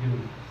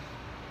given.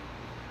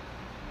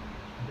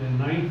 There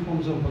are 9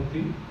 forms of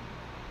bhakti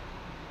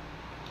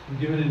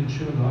given in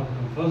Srimad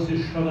Bhagavatam. First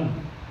is Shravan.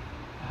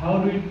 How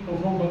do we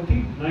perform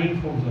bhakti?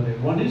 9 forms are there.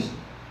 One is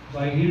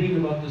by hearing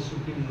about the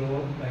Supreme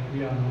Lord, like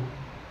we are now.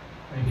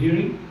 By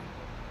hearing,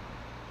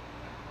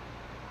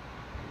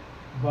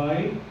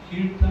 by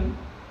kirtan,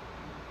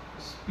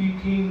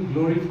 speaking,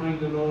 glorifying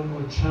the Lord,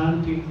 or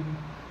chanting,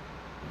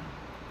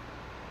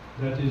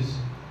 that is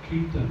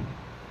kirtan.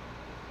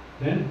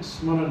 Then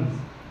smaran,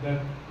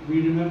 that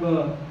we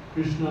remember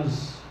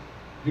Krishna's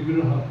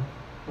Vigraha,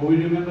 or we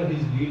remember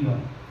his Leela,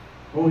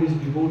 or his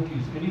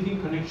devotees,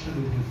 anything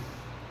connection with him.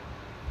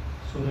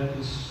 So that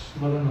is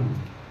Smaranam.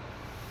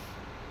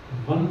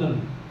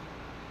 Vandanam.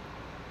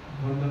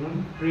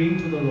 Vandanam, praying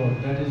to the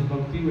Lord. That is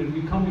Bhakti. When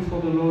we come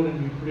before the Lord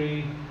and we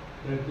pray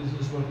that this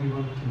is what we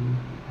want to,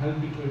 help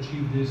me to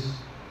achieve this,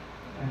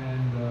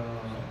 and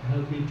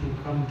help me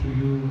to come to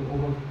you,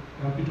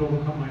 help me to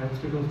overcome my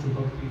obstacles to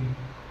Bhakti,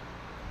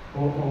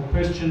 or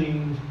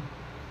questioning,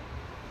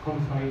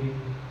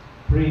 confiding,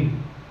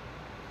 praying.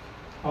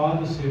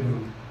 Pada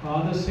Sevanam.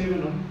 Pada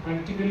Sevanam,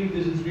 practically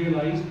this is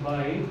realized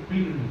by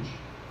pilgrimage.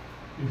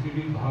 If you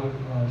read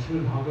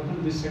Srimad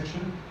Bhagavatam, this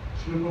section,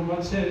 Srila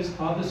Prabhupada says,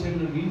 Pada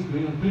Sevanam means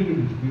going on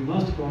pilgrimage. We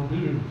must go on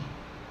pilgrimage.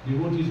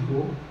 Devotees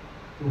go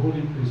to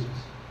holy places.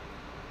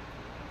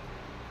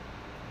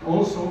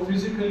 Also,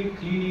 physically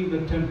cleaning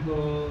the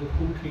temple,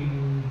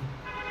 cooking,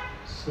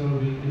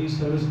 serving, any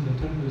service in the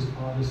temple is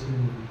Pada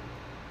Sevanam,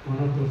 one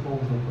of the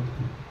forms of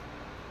Bhakti.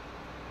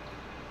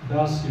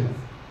 Dasya,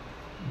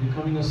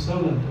 becoming a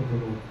servant of the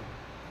Lord.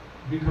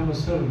 Become a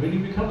servant. When you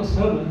become a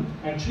servant,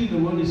 actually the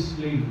word is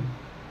slave.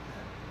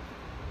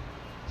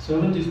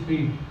 Servant is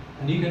paid,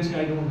 and he can say,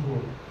 I don't want to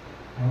work,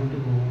 I want to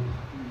go home.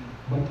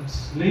 But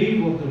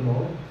slave of the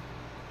Lord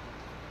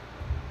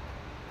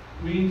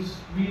means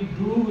we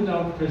do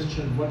without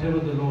question whatever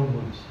the Lord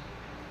wants.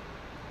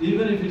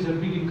 Even if it's a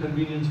big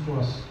inconvenience to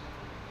us,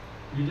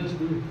 we just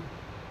do it.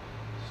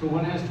 So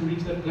one has to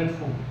reach that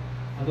platform.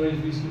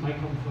 Otherwise we see my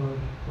comfort,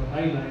 what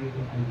I like,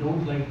 what I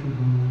don't like to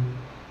do.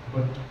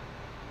 But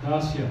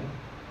Dasya,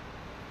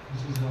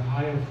 this is a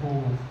higher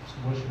form of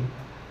worship.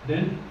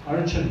 Then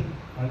Archan.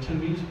 Archan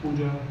means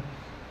puja,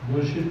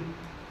 worship.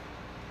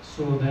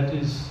 So that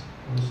is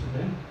also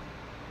there.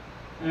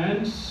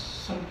 And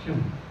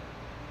Sakyam,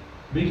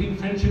 making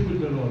friendship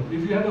with the Lord.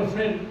 If you have a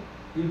friend,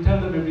 you tell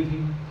them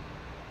everything.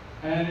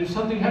 And if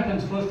something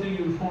happens, first thing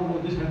you phone,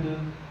 oh, this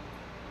happened.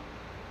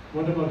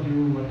 What about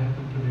you? What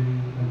happened today?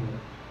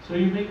 So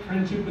you make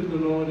friendship with the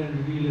Lord and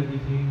reveal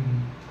everything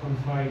and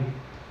confide.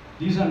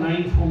 These are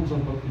 9 forms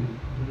of bhakti.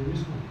 Did you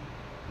miss one?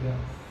 Yeah.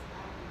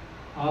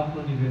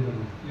 Atma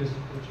Nivedana. Yes,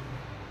 Coach.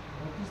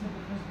 What is the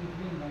difference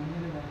between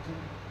Vandanam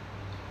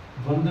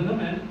Vandanam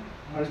and Archan?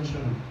 and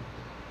Archanam.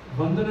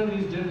 Vandanam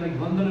is just like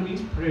Vandana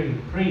means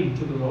praying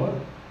to the Lord,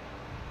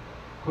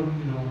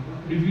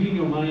 revealing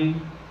your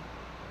mind,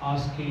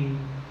 asking,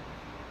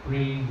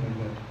 praying like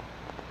that.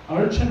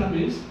 Archanam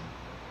is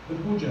the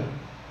puja,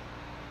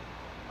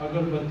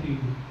 agarbatti,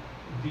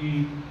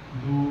 deep,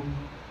 dhoop,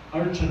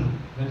 archanam.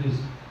 That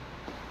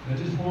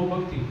is form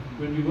of bhakti.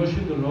 When we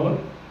worship the Lord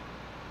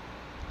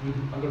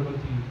with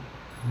agarbatti,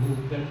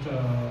 dhoop, that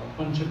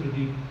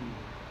panchapradeep,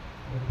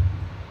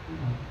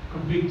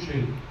 complete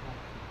shade.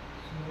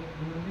 So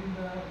remembering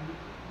the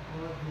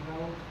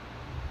God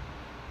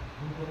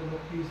without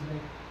bhakti is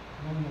like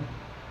Vandanam.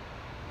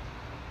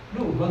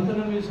 No,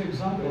 Vandanam is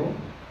example.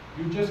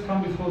 You just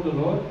come before the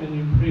Lord and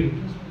you pray.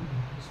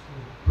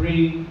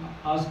 Praying,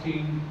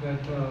 asking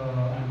that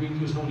I'm going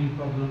through so many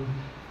problems,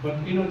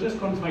 but just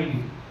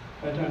confiding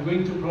that I'm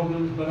going through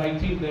problems, but I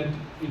think that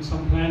it's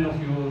some plan of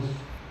yours,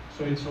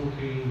 so it's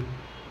okay,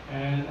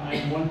 and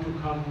I want to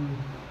come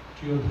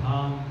to your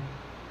dham,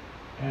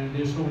 and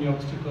there's so many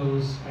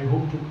obstacles, I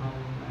hope to come,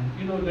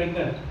 and like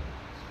that.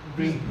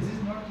 This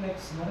is not like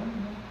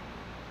Smaran,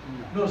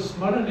 No,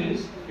 Smaran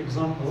is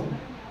example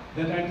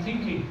that I'm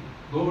thinking,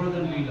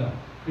 Govardhan Leela,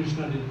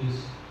 Krishna did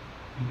this,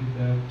 he did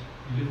that,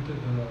 he lifted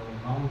the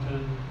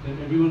mountain, then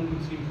everyone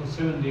could see for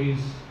 7 days.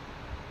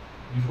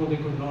 Before they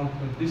could not,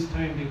 but this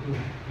time they could.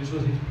 This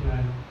was his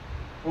plan.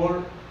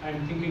 Or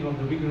I'm thinking of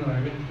the Vigraha.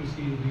 I went to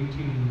see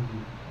deity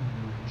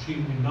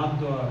in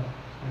Navadvipa.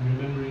 I'm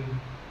remembering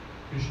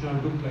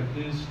Krishna looked like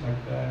this,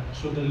 like that.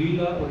 So the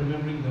Leela, or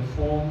remembering the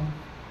form,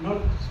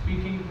 not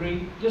speaking,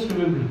 praying, just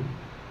remembering.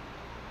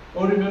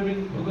 Or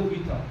remembering Bhagavad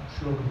Gita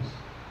shlokas,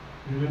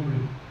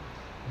 remembering.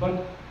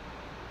 But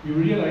you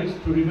realize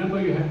to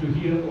remember you have to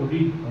hear or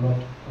read a lot.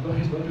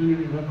 Otherwise, what will you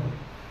remember?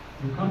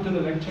 You come to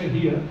the lecture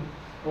here,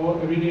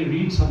 or every day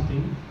read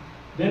something,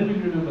 then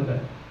we'll remember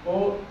that.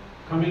 Or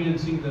coming and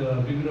seeing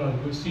the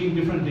Vigraha, seeing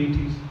different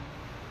deities,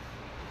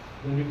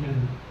 then we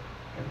can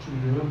actually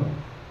remember.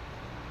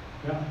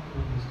 Yeah?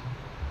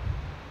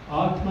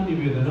 Atma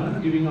Nivedana,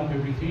 giving up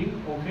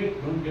everything, okay,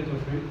 don't get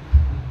afraid.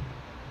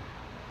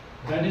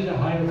 That is a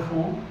higher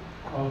form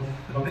of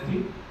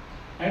bhakti.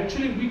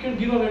 Actually, we can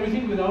give up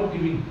everything without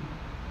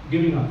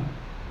giving up.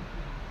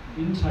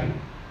 Inside.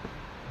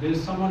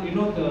 There's someone,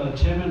 the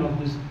chairman of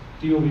this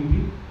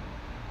TOVP,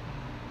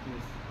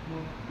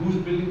 who's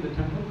building the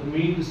temple, the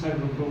main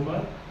disciple of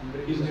Prabhupada.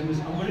 His name is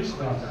Amarish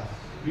Das.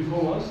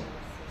 Before was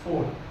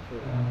Ford.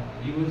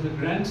 He was the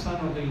grandson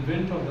of the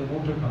inventor of the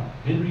motor car,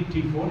 Henry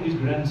T. Ford, his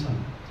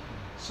grandson.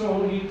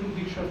 So he took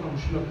Diksha from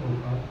Srila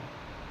Prabhupada.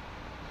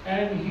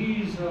 And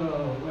he's,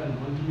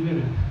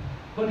 multi-millionaire.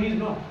 But he's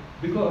not,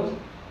 because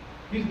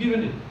he's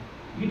given it.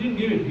 He didn't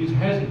give it, he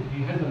has it,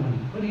 he has the money.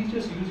 But he's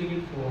just using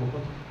it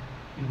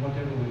in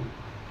whatever way,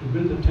 to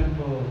build the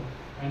temple.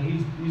 And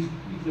he's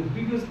the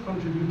biggest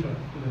contributor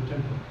to the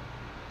temple.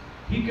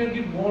 He can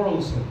give more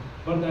also.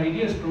 But the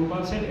idea is,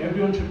 Prabhupada said,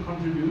 everyone should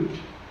contribute,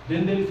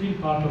 then they'll feel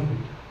part of it.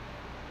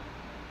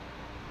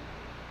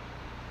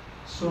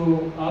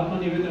 So, Atma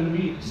Nivedana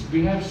means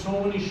we have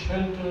so many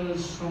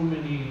shelters, so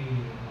many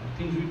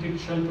things we take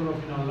shelter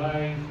of in our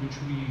life, which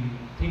we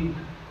think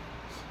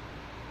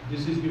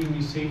this is giving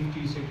me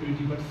safety,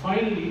 security, but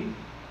finally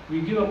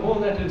we give up all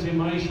that and say,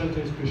 my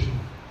shelter is Krishna,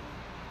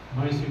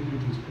 my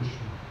security is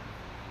Krishna.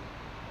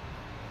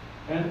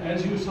 And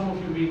as you, some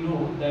of you may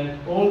know,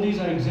 that all these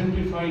are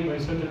exemplified by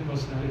certain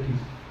personalities.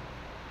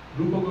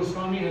 Rupa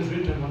Goswami has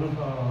written, one of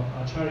our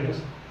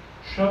acharyas,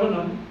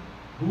 Shravanam,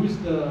 who is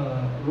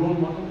the role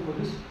model for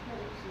this?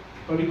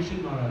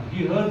 Parikshit Maharaj.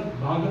 He heard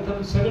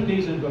Bhagavatam 7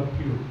 days and got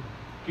pure.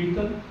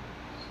 Kirtan,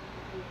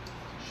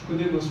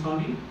 Shukadeva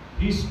Goswami,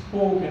 he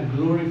spoke and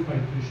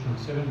glorified Krishna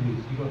 7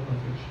 days, he got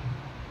perfection.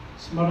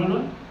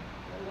 Smarana,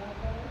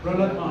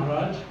 Prahlad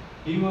Maharaj,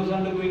 he was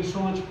undergoing so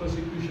much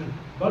persecution,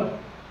 but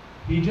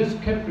he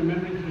just kept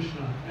remembering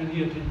Krishna and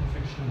he attained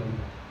perfection like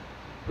that.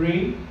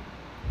 Praying,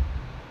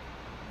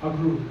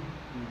 Akru,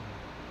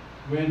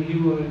 when he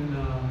was in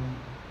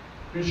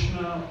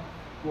Krishna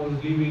was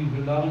leaving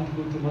Vrindavan to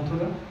go to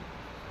Mathura,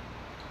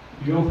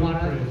 he offered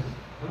prayers.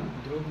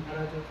 Dhruv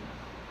Maharaj.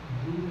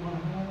 Dhruv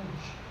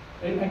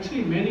Maharaj.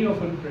 Actually, many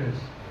offered prayers,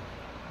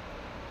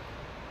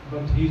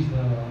 but he's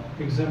the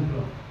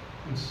exemplar.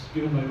 It's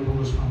given by Rupa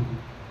Goswami,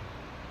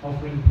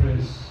 offering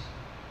prayers.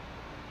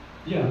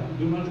 Yeah,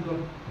 Dhruv Maharaj got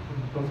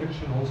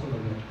perfection also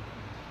like that.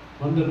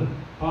 Vandana,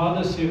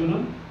 Pada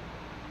Sevanam,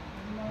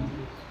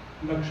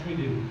 Lakshmi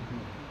Devi.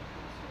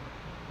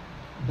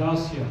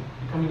 Dasya,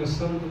 becoming a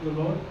servant of the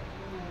Lord,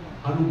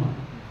 Hanuman.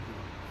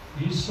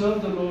 He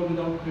served the Lord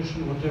without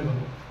question, whatever.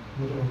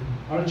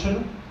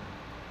 Archana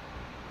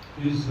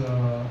is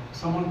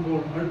someone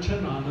called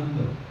Archana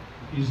Ananda.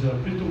 He's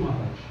Prithu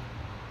Maharaj.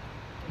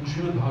 In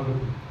Srimad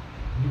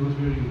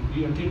Bhagavatam,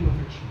 he attained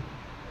perfection.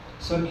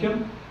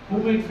 Sakyam, who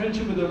made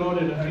friendship with the Lord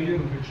and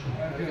attained perfection.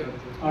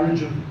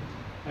 Arjuna.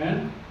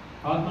 And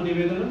Atma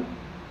Nivedana,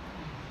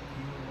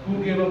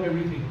 who gave up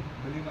everything?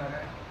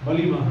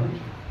 Bali Maharaj.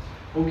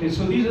 Okay,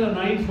 so these are the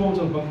 9 forms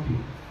of bhakti.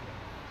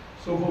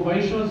 So for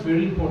Vaishnavas,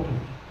 very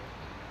important.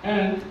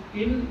 And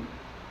in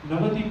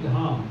Navadvipa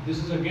Dhama, this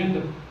is again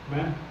the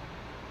map,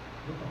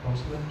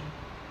 approximate.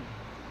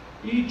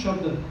 Each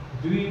of the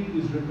dweep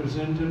is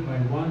represented by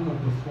one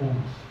of the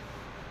forms.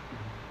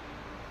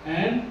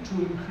 And to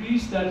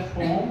increase that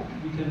form,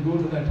 we can go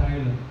to that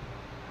island.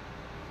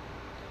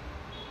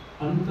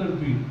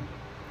 Antardweep.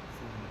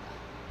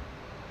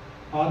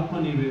 Atma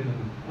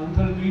Nivedana.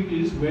 Antardweep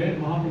is where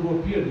Mahaprabhu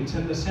appeared. It's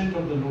at the center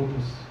of the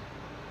lotus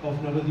of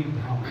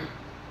Navadvipa Dhama.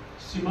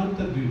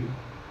 Simantadweep,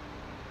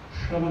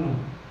 Shravanam,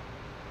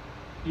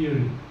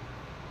 hearing.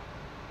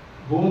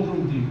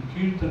 Godrumdeep,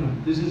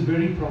 Kirtanam. This is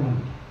very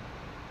prominent.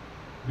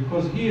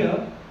 Because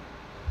here,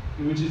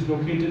 which is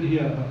located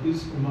here,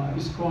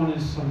 ISKCON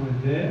is somewhere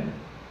there.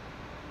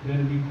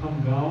 Then we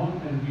come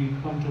down and we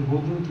come to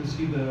Godrum to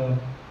see the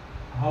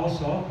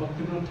house of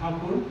Bhaktivinoda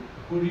Thakur,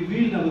 who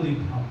revealed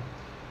Navadvipa Dhama.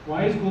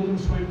 Why is Godrum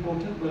so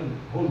important? Well,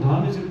 whole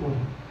Dham is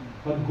important.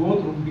 But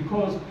Godrum,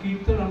 because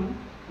Kirtanam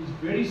is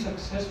very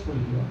successful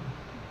here,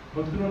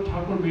 Bhaktivinoda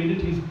Thakur made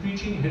it his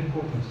preaching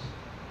headquarters.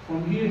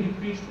 From here he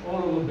preached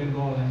all over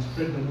Bengal and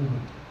spread the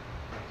movement.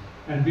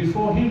 And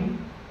before him,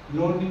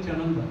 Lord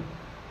Nityananda.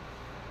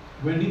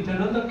 When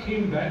Nityananda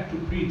came back to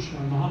preach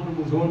on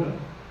Mahaprabhu's order,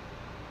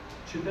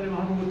 Chaitanya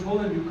Mahaprabhu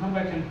told him, you come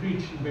back and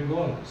preach in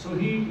Bengal. So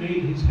he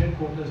made his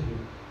headquarters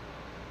here.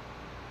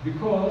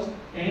 Because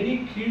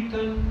any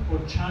kirtan or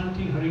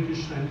chanting Hare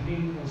Krishna,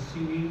 anything or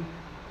singing,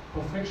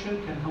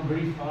 perfection can come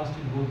very fast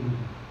in Godrum.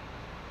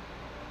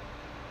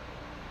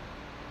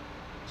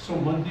 So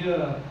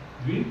Madhya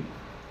Dvip,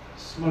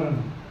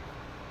 Smarana.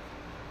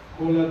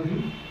 Kola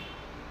Dvip,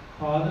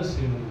 Pada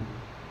Sevana.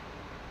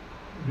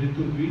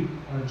 Ritu Dvip,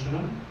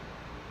 Archana.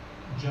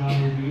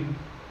 Janu Dvip,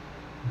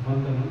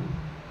 Vandanam.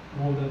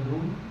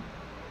 Modadrum.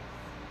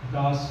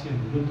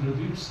 Dasyam, Rudra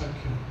Dvip,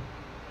 Sakhyam.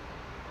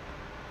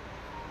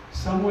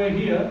 Somewhere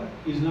here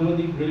is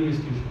Navadvip railway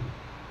station.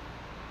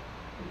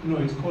 No,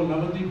 it's called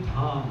Navadvipa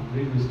Dhama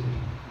railway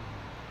station.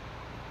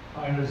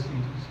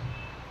 IRCTC.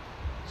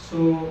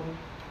 So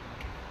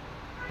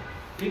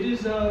it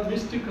is a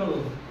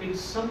mystical.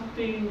 It's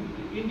something.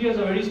 India is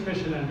a very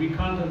special land. We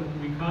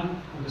can't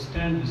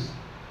understand this.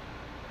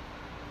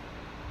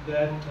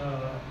 That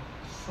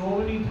so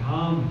many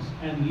dhams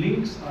and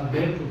links are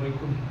there to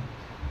Vaikuntha.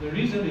 The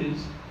reason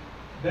is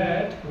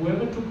that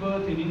whoever took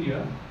birth in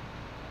India,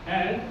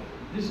 and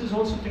this is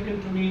also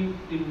taken to mean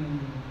in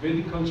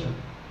Vedic culture.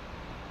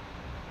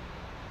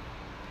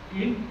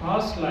 In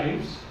past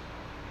lives,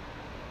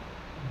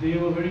 they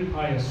were very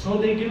pious. So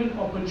they give an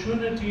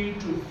opportunity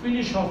to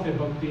finish off their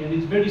bhakti, and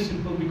it's very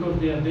simple because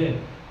they are there.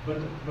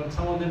 But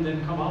some of them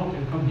then come out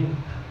and come here.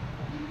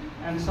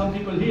 And some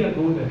people here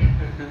go there,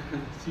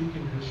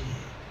 seeking Krishna.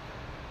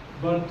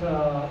 But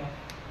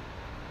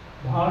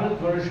Bharat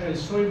Varsha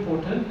is so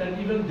important that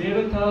even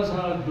Devatas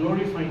are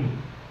glorifying it.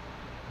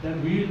 that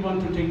we will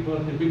want to take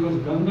birth there, because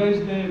Ganga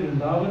is there,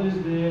 Vrindavan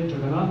is there,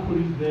 Jagannath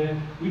Puri is there,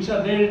 which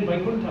are there in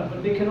Vaikuntha,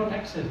 but they cannot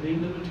access, they're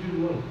in the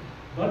material world.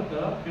 But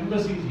the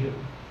embassy is here.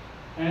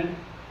 And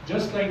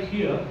just like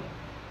here,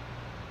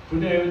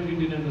 today I went to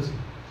Indian embassy.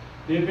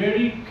 They're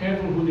very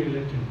careful who they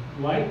let in.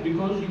 Why?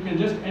 Because you can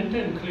just enter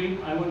and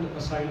claim, I want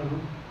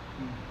asylum.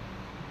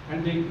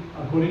 And they,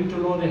 according to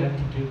law, they have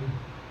to take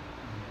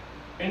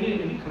any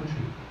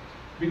country.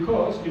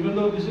 Because even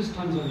though this is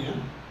Tanzania,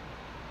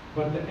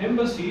 but the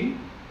embassy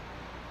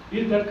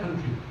is that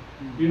country.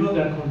 You know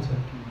that concept.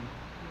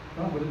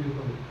 What do you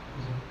call it?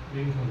 There's a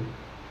name for it.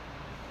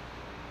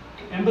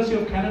 Embassy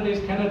of Canada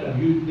is Canada.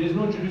 There's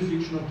no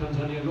jurisdiction of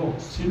Tanzania law.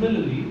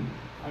 Similarly,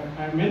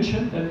 I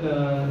mentioned that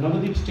the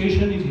Navadvip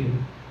station is here.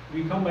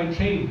 We come by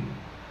train.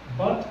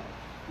 But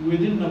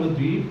within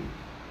Navadvip,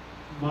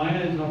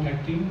 Maya is not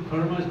acting,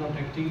 Karma is not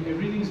acting,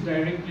 everything is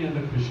directly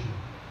under Krishna.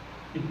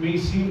 It may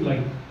seem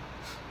like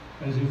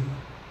as if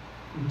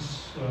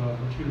it's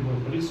material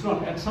world, but it's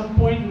not. At some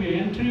point we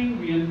enter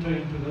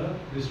into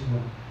this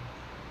world.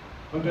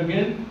 But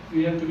again,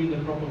 we have to be in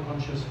the proper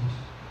consciousness.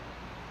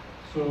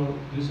 So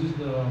this is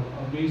the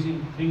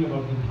amazing thing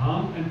about the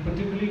Dham, and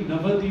particularly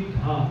Navadvip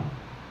Dham.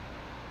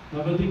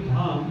 Navadvip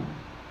Dham,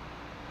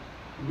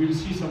 we'll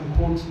see some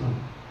quotes now,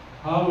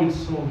 how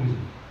it's so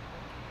amazing.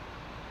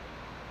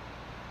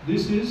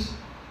 This is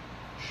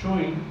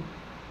showing,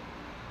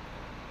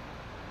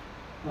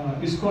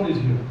 ISKCON is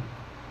here,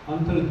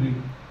 Antardvip.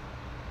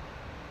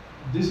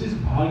 This is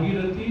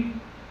Bhagirathi,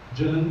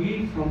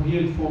 Jalangi, from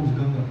here it forms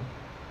Ganga.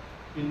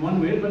 In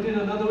one way, but in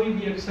another way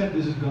we accept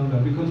this is Ganga,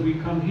 because we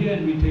come here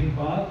and we take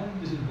bath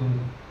and this is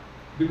Ganga.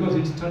 Because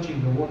it's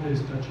touching, the water is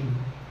touching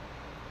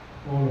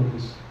all of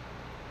this.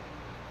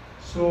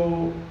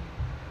 So,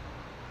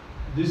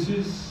 this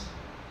is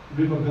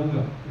river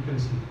Ganga, you can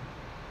see.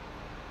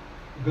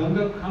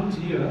 Ganga comes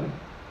here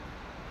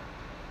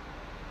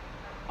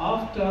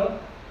after,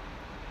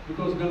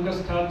 because Ganga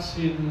starts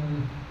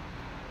in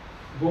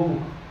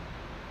Gomukh,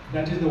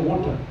 that is the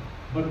water.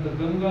 But the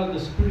Ganga, the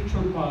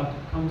spiritual part,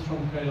 comes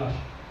from Kailash.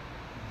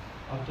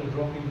 After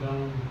dropping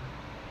down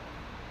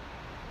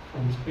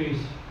from space,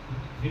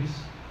 it hits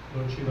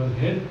Lord Shiva's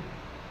head.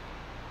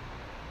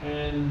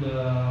 And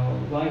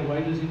why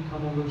does it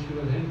come on Lord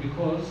Shiva's head?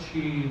 Because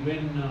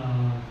when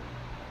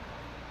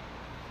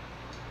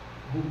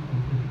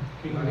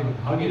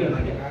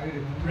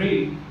Bhagirathi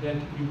prayed that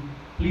you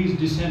please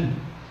descend.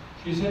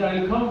 She said,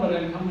 I'll come, but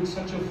I'll come with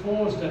such a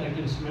force that I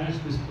can smash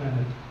this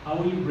planet. How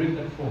will you break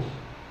that force?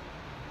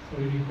 So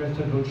he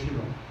requested Lord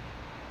Shiva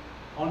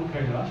on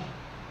Kailash.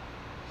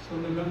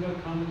 So the Ganga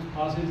comes,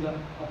 passes the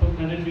upper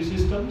planetary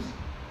systems,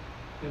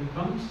 then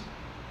comes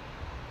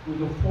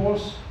with a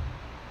force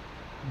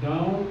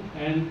down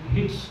and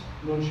hits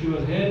Lord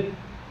Shiva's head.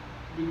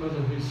 Because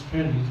of his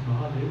strength, he's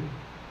Mahadev,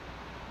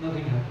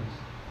 nothing happens.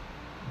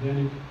 Then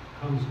it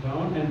comes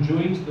down and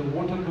joins the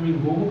water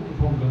coming Gomukh to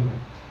form Ganga.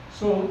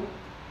 So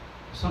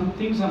some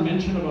things are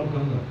mentioned about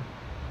Ganga.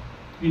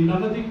 In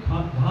Navadvip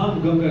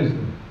Dham, Ganga is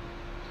there.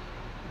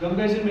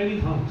 Ganga is in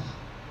many dhams,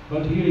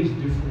 but here it's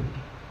different.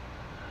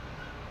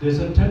 There's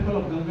a temple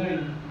of Ganga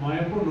in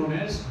Mayapur known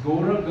as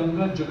Gaura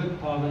Ganga Jagat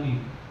Pavani.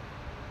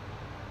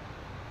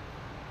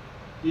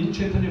 In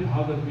Chaitanya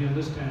Bhagavat we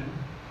understand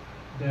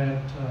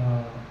that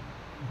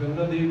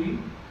Ganga Devi,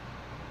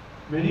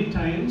 many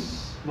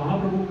times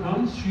Mahaprabhu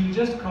comes, she'll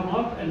just come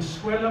up and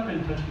swell up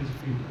and touch his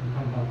feet and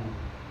come down.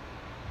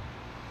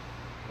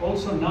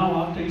 Also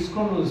now after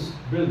ISKCON was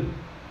built,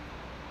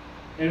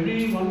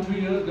 every 1-2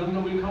 years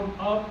Ganga will come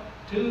up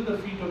till the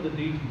feet of the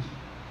deities.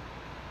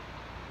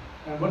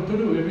 And what to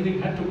do?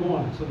 Everything had to go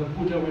on. So the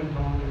puja went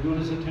on,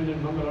 everyone is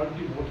attended Mangal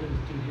Arati, water is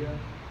still here.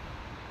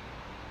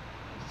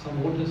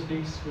 Some water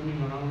snakes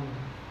swimming around.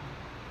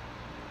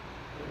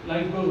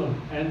 Life goes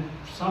on. And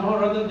somehow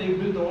or other they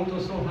built the altar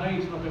so high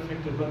it's not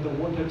affected, but the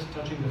water is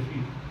touching the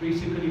feet.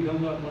 Basically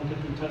Ganga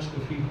wanted to touch the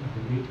feet of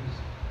the deities.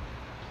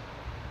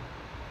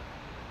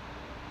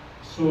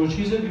 So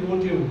she's a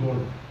devotee of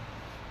God.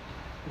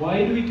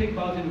 Why do we take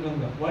bath in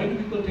Ganga? Why do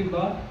people take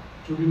bath?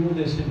 To remove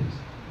their sins,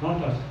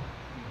 not us.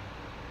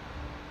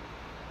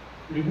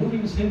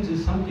 Removing sins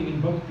is something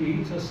in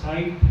bhakti, it's a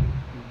side thing.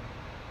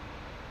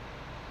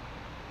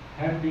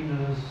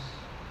 Happiness,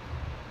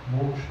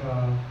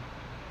 moksha,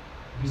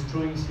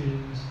 destroying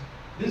sins,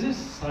 this is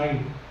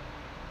side.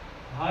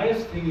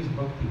 Highest thing is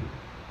bhakti.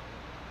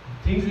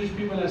 Things which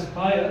people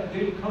aspire,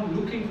 they will come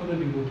looking for the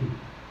devotee.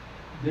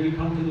 They will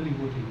come to the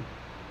devotee.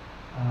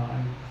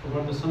 I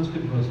forgot the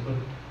Sanskrit verse, but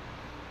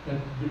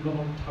that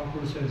Bilbama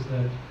Thakur says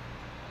that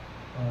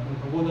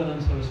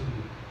Prabodhanand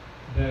Saraswati,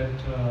 that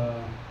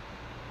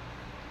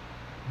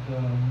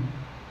the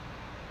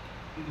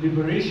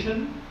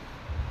liberation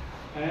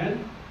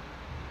and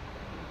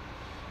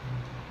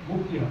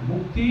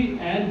mukti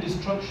and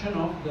destruction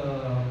of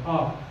the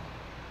path,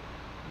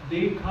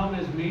 they come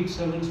as maid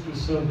servants to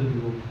serve the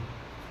devotee.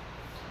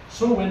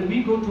 So when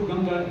we go to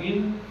Ganga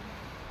in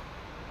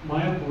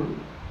Mayapur,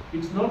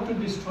 it's not to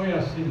destroy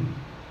our sin,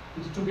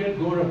 it's to get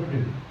Gaura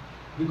Prem.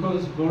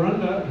 Because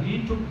Gauranga,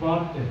 he took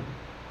bath there.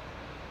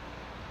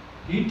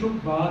 he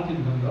took bath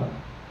in Ganga,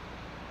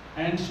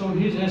 and so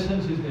his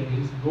essence is there,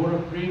 his Gora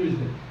Prem is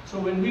there. So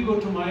when we go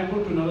to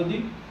Mayapur, to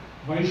Navadvip,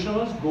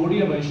 Vaishnavas,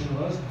 Gaudiya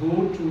Vaishnavas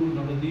go to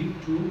Navadvip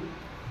to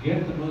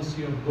get the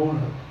mercy of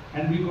Gora,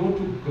 and we go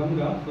to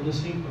Ganga for the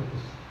same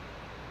purpose.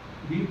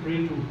 We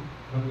pray to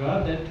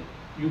Ganga that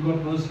you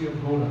got mercy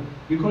of Gora,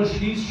 because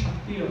she is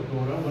Shakti of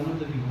Gora, one of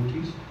the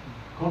devotees,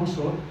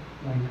 consort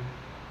like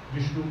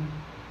Vishnu,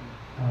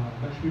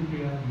 Lakshmi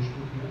Priya,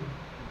 Vishnu Priya.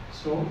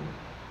 So,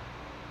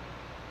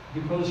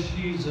 because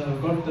she's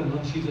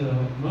got she's a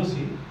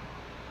mercy,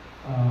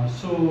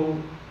 so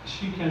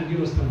she can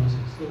give us the mercy.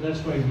 So that's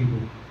why we go.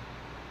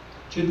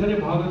 Chaitanya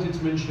Bhagavat,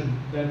 it's mentioned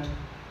that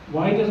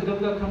why does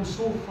Ganga come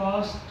so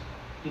fast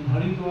in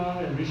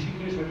Haridwar and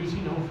Rishikesh? Have you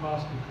seen how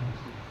fast it comes?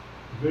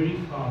 Very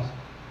fast,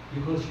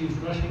 because she's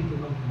rushing to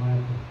come to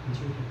Mayapur. It's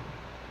okay.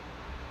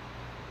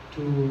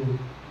 To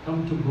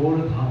come to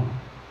Gaura Dham,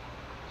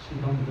 she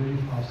comes very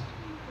fast.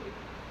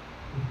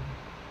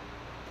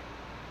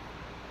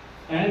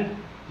 And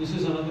this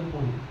is another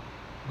point.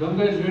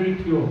 Ganga is very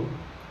pure.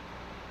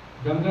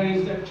 Ganga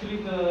is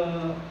actually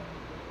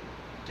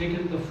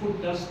taken the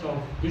foot dust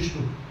of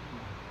Vishnu.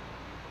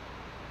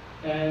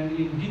 And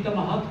in Gita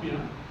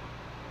Mahatmya,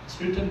 it's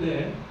written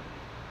there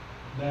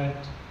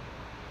that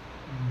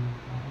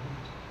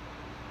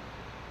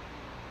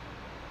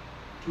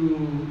to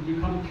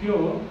become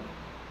pure,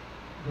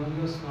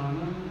 Ganga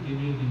Snanam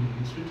Dine Dine.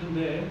 It's written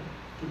there,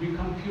 to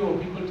become pure,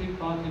 people take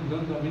bath in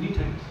Ganga many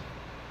times.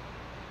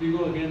 We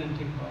go again and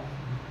take bath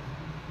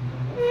in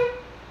Ganga.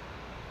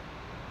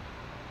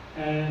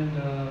 And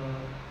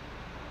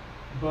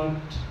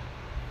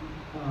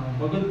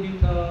Bhagavad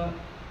Gita,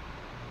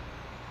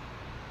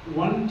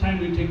 one time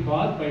we take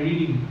bath, by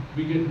reading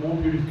we get more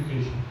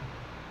purification.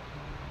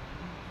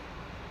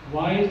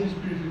 Why is this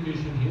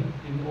purification here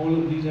in all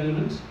of these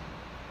elements?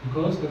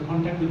 Because the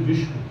contact with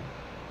Vishnu.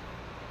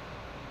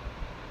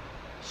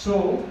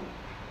 So,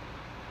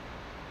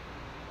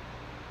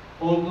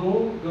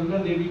 although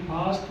Ganga Devi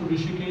passed to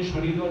Rishikesh,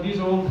 Haridwar, these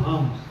are all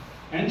dhams,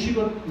 and she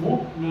got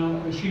more,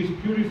 now she is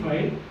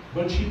purified,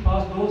 but she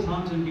passed those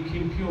dhams and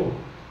became pure.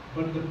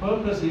 But the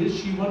purpose is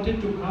she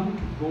wanted to come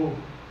to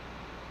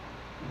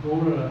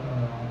Gordham,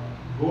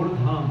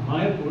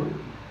 Mayapur,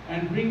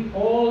 and bring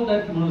all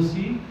that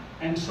mercy.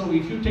 And so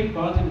if you take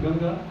bath in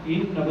Ganga,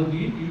 in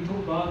Navadvip, you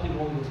took bath in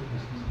all those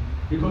places,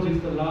 because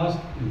it's the last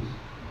place.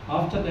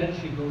 After that,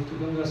 she goes to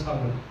Ganga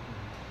Sagar.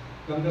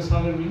 Ganga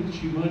Sagar means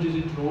she merges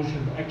into the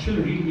ocean. The actual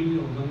real meaning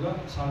of Ganga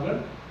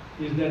Sagar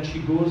is that she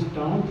goes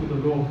down to the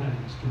lower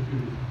planets to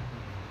purify.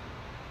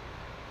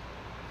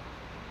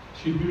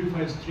 She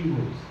purifies 3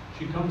 worlds.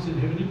 She comes in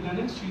heavenly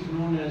planets, she is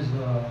known as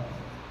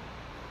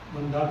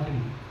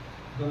Mandakini,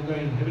 Ganga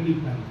in heavenly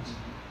planets.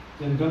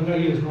 Then Ganga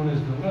here is known as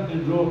Ganga,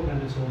 then lower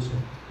planets also.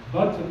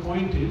 But the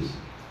point is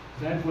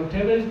that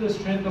whatever is the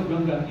strength of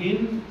Ganga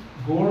in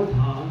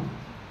Gordhan,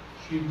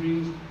 she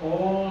brings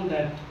all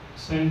that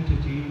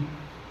sanctity,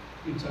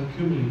 it's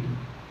accumulated.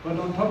 But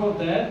on top of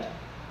that,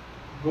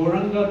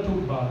 Gauranga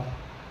took bath.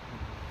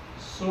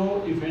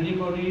 So if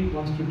anybody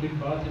wants to take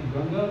bath in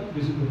Ganga,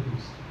 visit the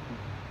priest.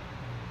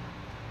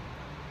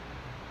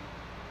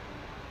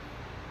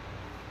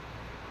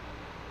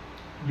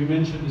 We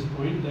mentioned this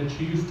point that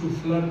she used to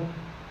flood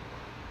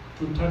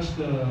to touch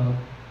the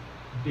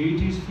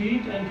deity's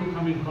feet and to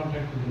come in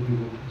contact with the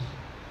devotees.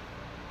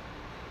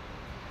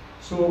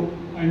 So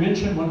I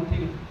mentioned one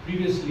thing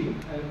previously,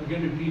 I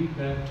again repeat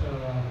that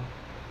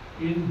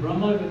in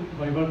Brahma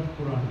Vaivarta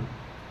Purana,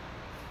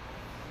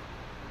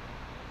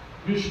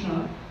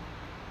 Krishna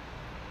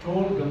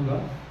told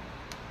Ganga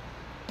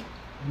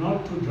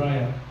not to dry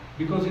up,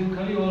 because in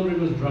Kali all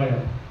rivers dry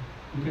up.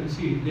 You can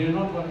see they are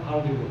not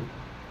how they were.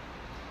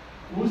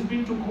 Who's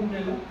been to Kumbh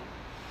Mela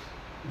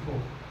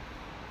before?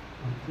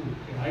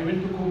 Okay. I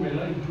went to Kumbh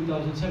Mela in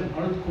 2007,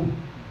 Arth Kumbh.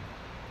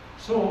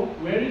 So,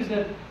 where is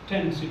that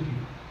tent city?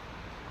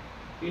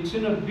 It's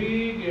in a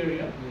big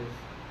area, Yes.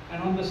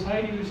 and on the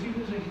side you see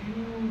there's a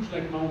huge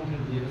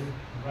mountain, Yes.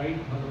 right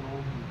above the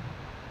mountain.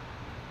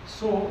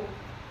 So,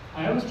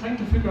 I was trying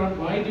to figure out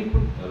why they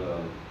put the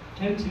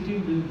tent city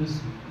in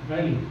this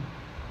valley.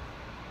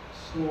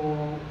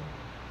 So,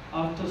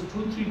 after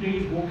 2-3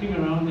 days walking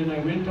around, then I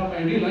went up,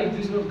 I realized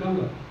this was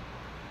Ganga.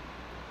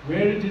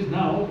 Where it is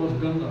now was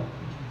Ganga.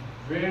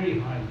 Very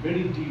high,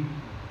 very deep.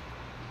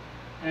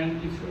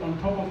 And if on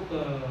top of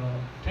the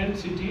tent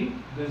city,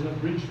 there's a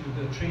bridge with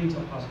the trains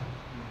are passing.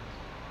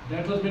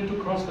 That was meant to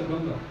cross the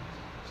Ganga.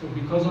 So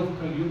because of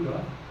Kali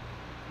Yuga,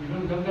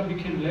 even Ganga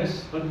became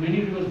less, but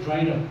many rivers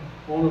dried up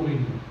all over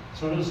India.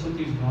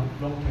 Saraswati is gone,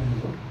 long time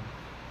ago.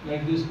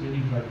 Like this, many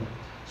dried up.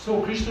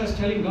 So Krishna is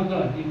telling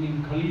Ganga,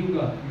 in Kali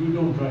Yuga, you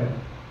don't dry up.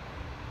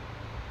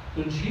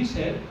 Then she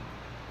said,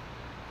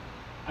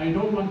 I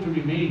don't want to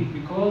remain,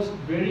 because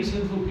very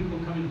sinful people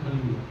come in Kali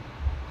Yuga.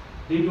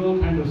 They do all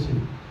kind of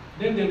sin.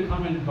 Then they'll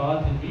come and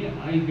bath in me and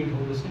I'll get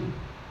all the sin.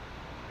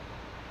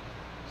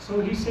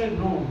 So he said,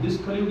 no, this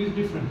Kali Yuga is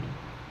different.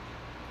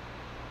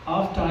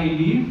 After I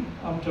leave,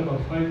 after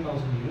about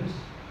 5,000 years,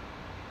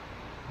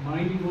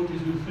 my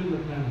devotees will fill the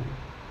planet.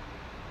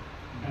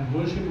 and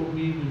worship of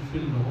me will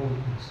fill the whole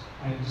place.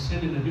 I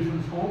descend in a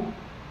different form,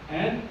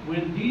 and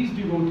when these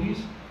devotees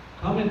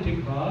come and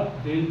take bath,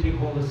 they'll take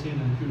all the sin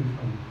and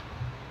purify it.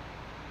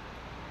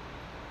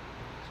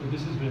 So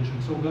this is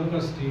mentioned. So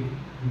Ganga stayed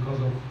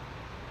because of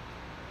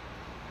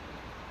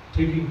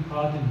taking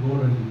part in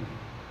Gaurali.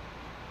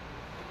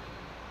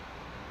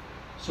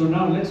 So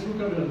now let's look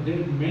at, there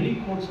are many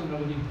quotes on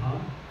Navadvip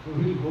Dham. So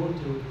we'll go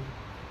to,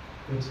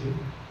 let's see,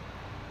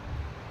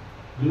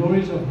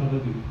 glories of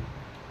Navadvip.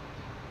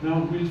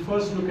 Now we'll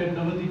first look at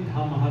Navadvip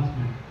Dham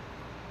Mahatmya.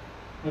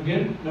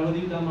 Again,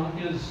 Navadvip Dham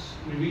Mahatmya is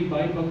revealed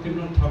by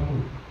Bhaktivinoda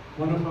Thakur,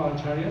 one of our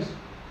acharyas.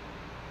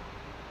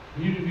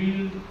 He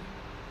revealed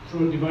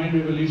through a divine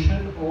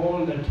revelation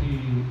all that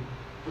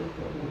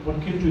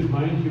what came to his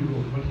mind he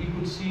wrote, but he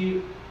could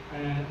see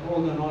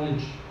all the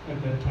knowledge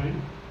at that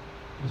time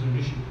as a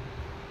rishi.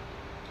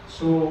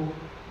 So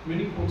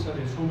many quotes are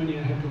there, so many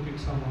I have to pick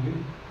some only.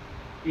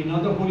 In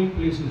other holy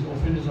places,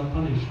 offenders are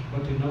punished,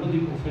 but in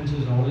Navadvip,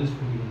 offenses are always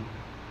forgiven.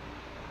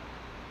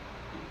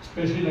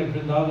 Especially like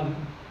Vrindavan,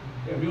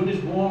 everyone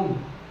is warned,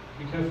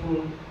 be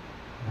careful,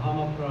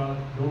 Dhamma Prad,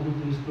 don't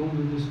do this, don't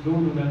do this,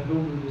 don't do that,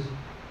 don't do this.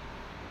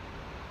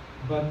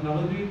 But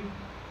Navadvip,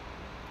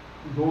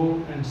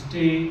 go and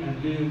stay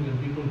and live, and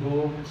people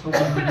go, so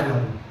many people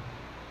are there.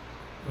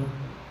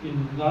 But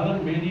in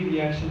Vrindavan, many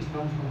reactions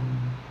come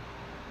from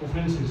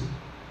offenses.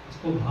 It's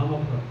called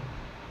Dhamma Prad.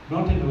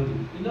 Not in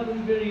Navadvip. In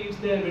Navadvip, it's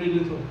there very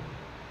little,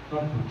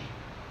 not much.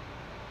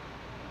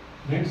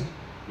 Next,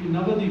 in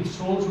Navadvip,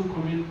 souls who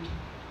commit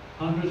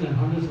hundreds and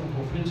hundreds of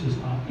offenses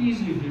are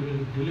easily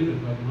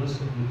delivered by the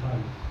mercy of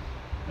Nitai.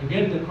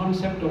 Again, the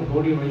concept of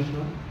Gaudiya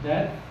Vaishnava,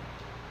 that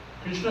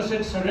Krishna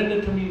said,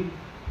 surrender to me,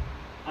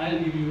 I'll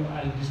give you,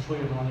 I'll destroy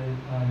your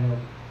knowledge,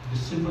 the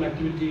sinful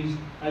activities,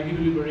 I'll give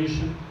you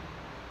liberation.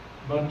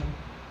 But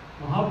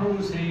Mahaprabhu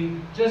is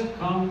saying, just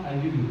come,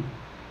 I'll give you.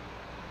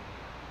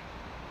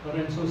 But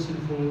I'm so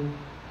sinful,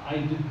 I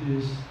did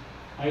this,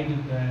 I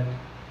did that,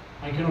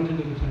 I cannot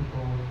enter the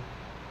temple,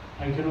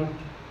 I cannot,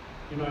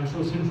 I'm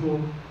so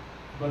sinful.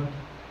 But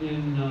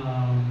in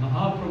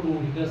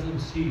Mahaprabhu, he does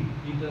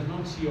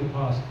not see your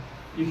past.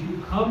 If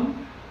you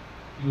come,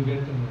 you will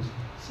get the mercy.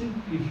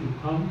 Simply if you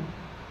come,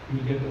 you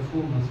will get the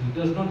full mercy. He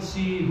does not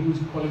see who is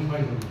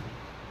qualified or not.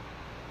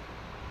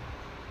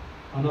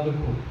 Another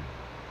quote.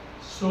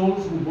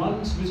 Souls who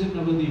once visit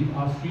Navadvip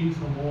are freed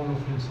from all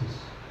offenses.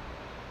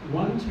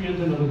 Once we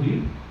enter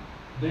Navadvip,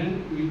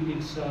 then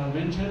it's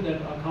mentioned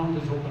that account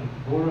is open.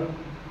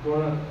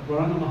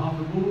 Gauranga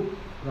Mahaprabhu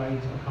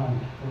writes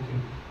account. Okay.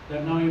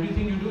 That now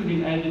everything you do,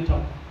 he'll add it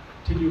up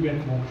till you get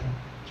moksha.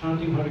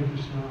 Chanting Hare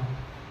Krishna,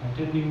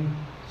 attending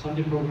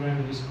Sunday program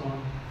in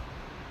ISKCON,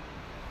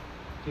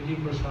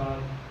 taking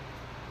prasad,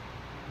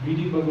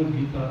 reading Bhagavad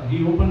Gita,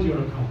 he opens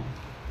your account.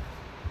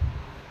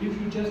 If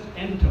you just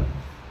enter,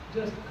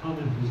 just come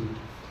and visit.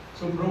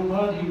 So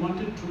Prabhupada, he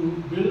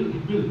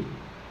built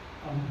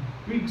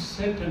a big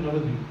center in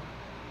Navadvip.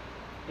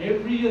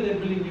 Every year they're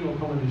building new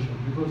accommodation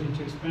because it's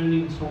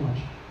expanding so much.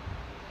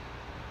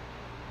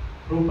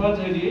 Prabhupada's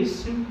idea is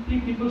simply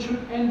people should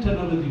enter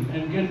Navadvip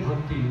and get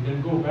bhakti,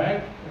 then go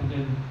back, and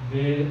then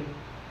their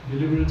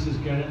deliverance is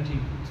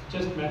guaranteed. It's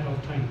just a matter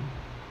of time.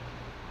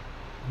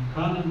 You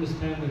can't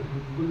understand the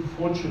good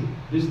fortune.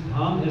 This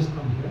dham has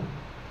come here.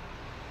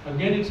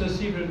 Again, it's a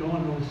secret, no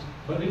one knows,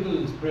 but it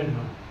will spread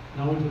now.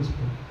 Now it will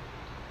spread.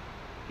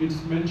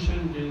 It's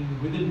mentioned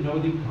within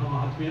Navadvip Dham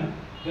Mahatmya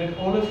that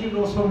all of you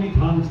know so many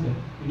dhams there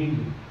in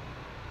India.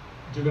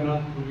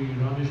 Jagannath Puri,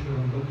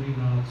 Rameshwaram,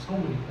 Badrinath, so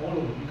many, all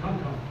over, you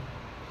can't count.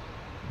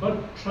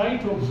 But try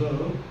to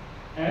observe,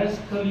 as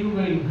Kali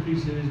Yuga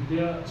increases, they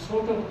are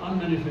sort of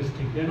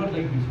unmanifesting. They are not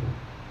like before.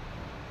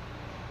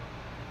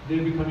 They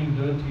are becoming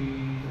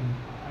dirty.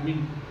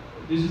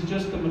 This is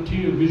just the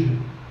material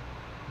vision.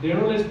 They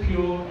are always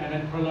pure, and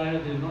at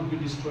Pralaya they will not be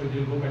destroyed. They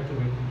will go back to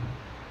Vaikuntha.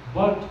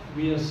 But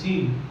we are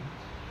seeing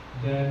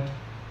that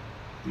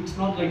it's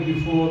not like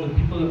before. The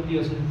people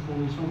appear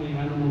sinful. So many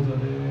animals are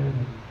there,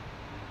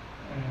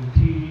 and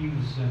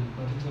thieves,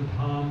 but it's a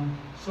dham.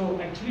 So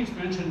actually it's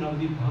mentioned now,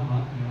 Navadvip Dham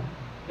Mahatmya,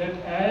 that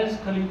as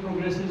Kali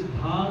progresses,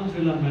 dhams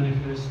will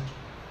unmanifest,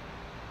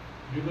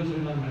 rivers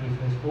will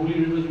unmanifest, holy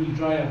rivers will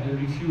dry up, they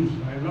refuse.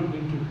 I am not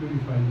going to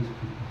purify these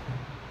people.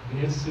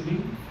 They are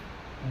sinning,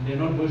 and they are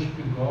not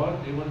worshipping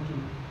God, they want to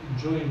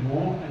enjoy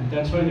more, and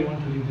that's why they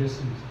want to leave their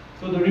sins.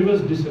 So the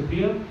rivers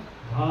disappear,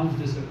 dhams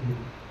disappear.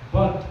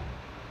 But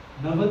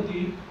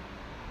Navadvip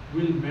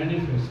will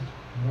manifest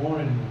more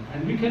and more.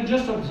 And we can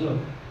just observe.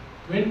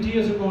 20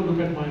 years ago, look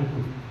at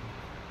Mayapur.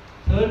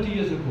 30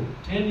 years ago,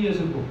 10 years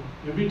ago,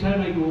 every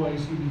time I go, I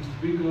see it's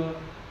bigger,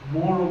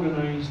 more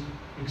organized,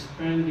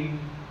 expanding,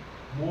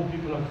 more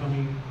people are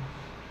coming,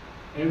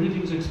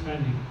 everything's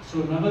expanding. So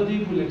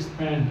Navadvip will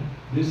expand.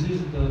 This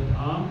is the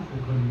dham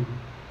for Kali Yuga.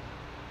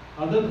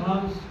 Other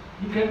dhams,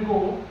 you can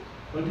go,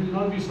 but it will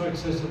not be so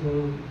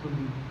accessible. It will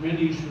be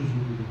many issues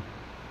will be there.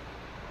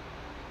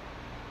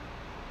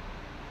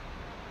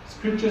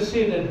 Scriptures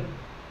say that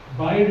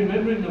By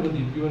remembering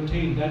Navadvip, you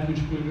attain that which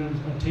pilgrims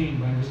attain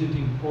by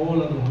visiting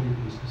all other holy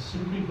places.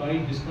 Simply by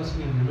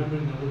discussing and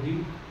remembering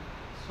Navadvip,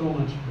 so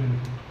much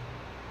benefit.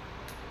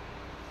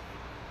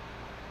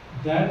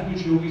 That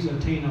which yogis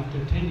attain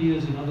after 10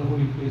 years in other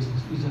holy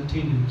places is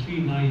attained in 3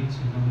 nights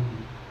in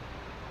Navadvip.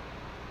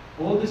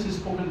 All this is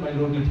spoken by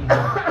Lord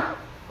Nityananda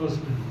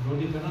personally. Lord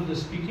Nityananda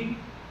speaking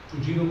to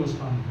Jiva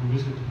Goswami, who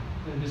visited.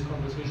 And this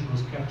conversation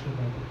was captured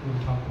by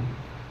Dr. Thakur.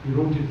 He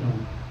wrote it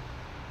down.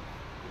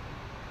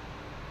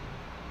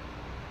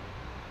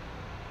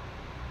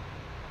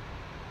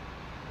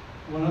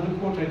 One other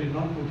quote I did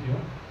not put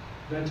here,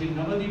 that in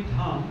Navadvip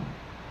Dham,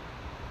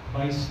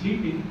 by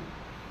sleeping,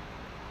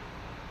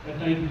 at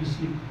night we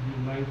sleep,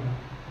 we lie down,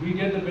 we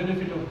get the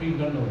benefit of paying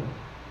Dandavat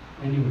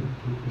anyway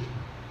to Krishna.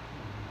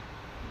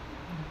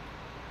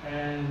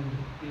 And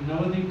in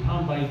Navadvip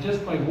Dham,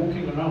 just by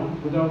walking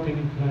around without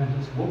any plan,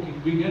 just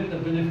walking, we get the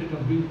benefit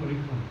of doing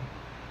parikrama.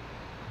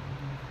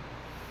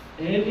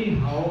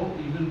 Anyhow,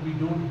 even we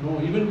don't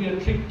know, even we are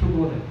tricked to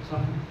go there.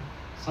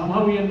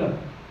 Somehow we end up.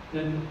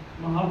 Then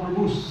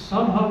Mahaprabhu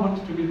somehow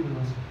wants to give the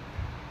answer.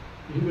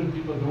 Even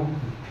people don't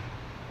know.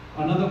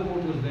 Another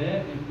quote was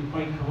there, if we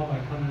might come up, I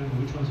can't remember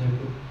which ones I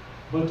put.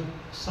 But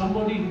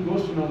somebody who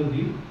goes to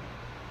Navadvip,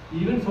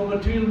 even for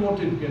material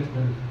motive, gets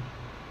benefit.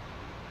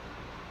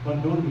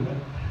 But don't do that.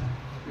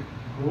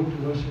 Go to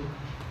worship.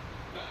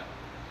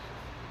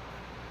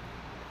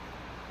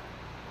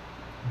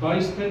 By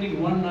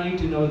spending 1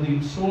 night in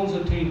Navadvip, souls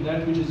attain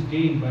that which is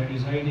gained by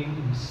residing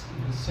in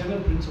the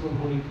 7 principal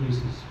holy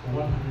places for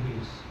 100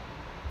 years.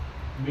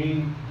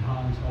 Main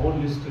dhams, all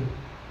listed.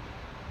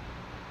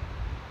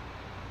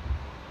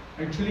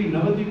 Actually,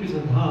 Navadvip is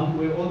a dham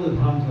where all the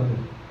dhams are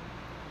there.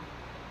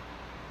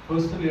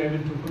 Personally, I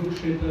went to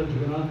Kurukshetra,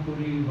 Jagannath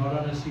Puri,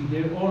 Varanasi,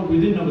 they're all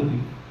within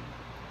Navadvip.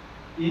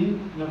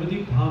 In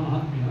Navadvip Dham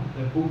Mahatmya,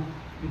 the book,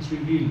 it's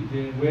revealed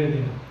where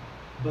they are.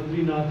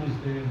 Badrinath is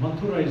there,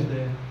 Mathura is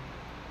there.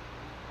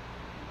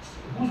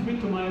 Who's been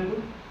to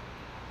Mayapur?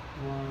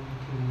 1,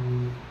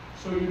 2.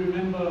 So you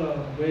remember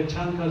where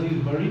Chandkazi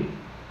is buried?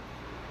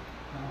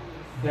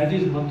 That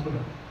is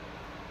Mathura.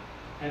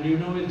 And you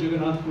know where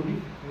Jagannath Puri?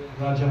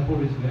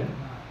 Rajapur is there.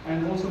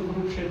 And also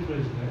Kurukshetra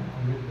is there.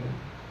 I went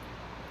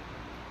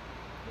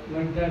there.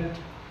 Like that,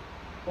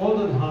 all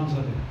the dhams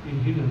are there in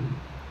hidden.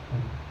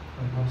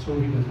 But not so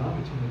hidden now,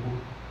 it's in the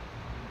book.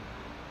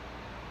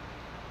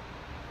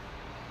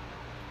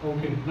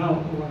 Okay, now,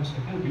 1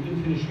 second, we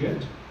didn't finish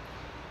yet.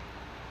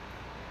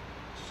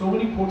 So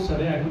many quotes are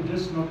there, I could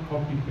just not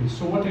copy paste.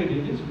 So what I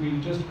did is,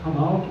 we'll just come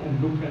out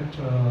and look at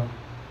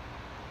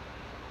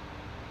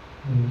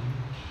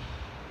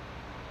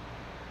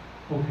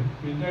okay,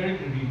 we'll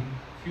directly read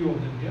a few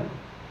of them here.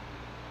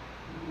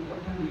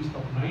 What time do we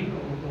stop? 9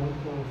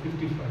 or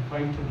 55?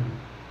 5 to 9?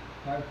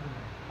 5 to 9.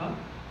 Huh?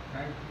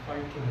 9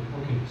 5 to 9.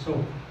 Okay,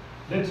 so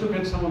let's look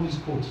at some of these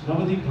quotes.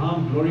 Navadvip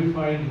Dham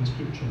glorified in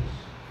scriptures.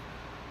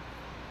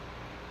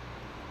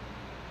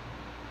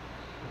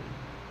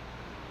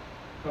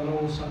 Okay,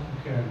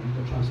 I'll read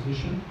the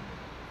translation.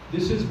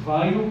 This is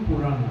Vayu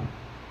Purana.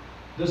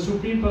 The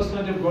Supreme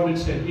Personality of Godhead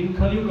said, in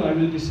Kali Yuga I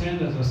will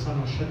descend as the son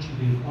of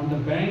Shachidev on the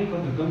bank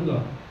of the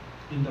Ganga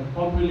in the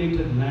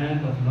populated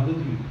land of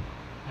Navadvip.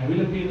 I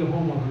will appear in the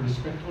home of a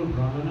respectable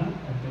Brahmana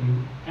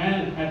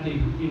at the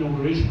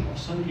inauguration of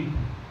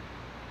Sankirtan.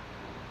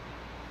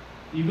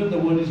 Even the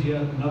word is here,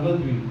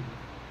 Navadvip.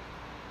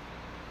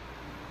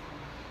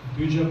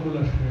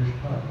 Dvijakula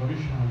Shrestha,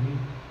 Bhavishami.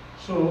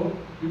 So,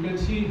 you can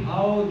see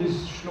how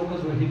these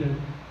shlokas were hidden,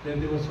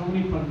 that there were so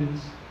many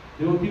pandits,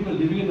 there were people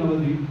living in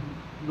Navadvip,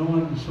 no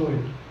one saw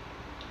it.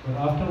 But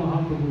after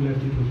Mahaprabhu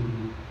left, it was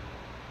revealed.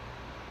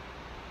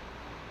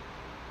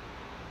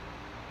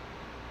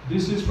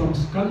 This is from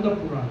Skanda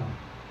Purana.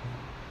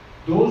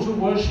 Those who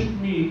worship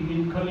me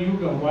in Kali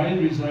Yuga while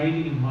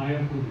residing in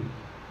Mayapur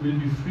will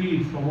be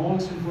freed from all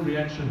sinful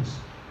reactions,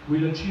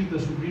 will achieve the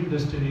supreme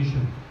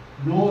destination.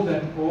 Know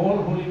that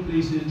all holy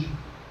places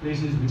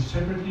which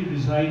separately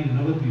reside in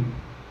Navadvip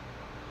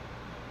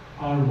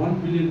are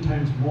 1 billion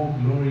times more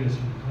glorious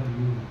in Kali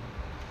Yuga.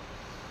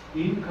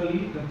 In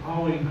Kali, the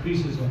power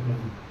increases of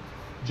Kali.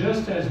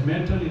 Just as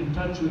metal in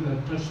touch with a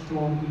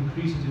touchstone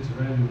increases its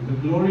value, the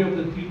glory of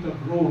the Tirtha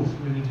grows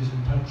when it is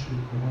in touch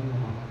with Bhavana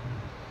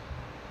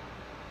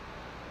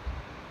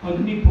Mahaprabhu.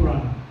 Agni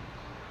Purana.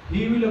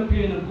 He will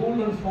appear in a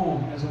golden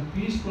form as a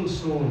peaceful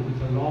soul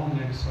with a long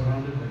neck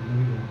surrounded by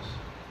demigods.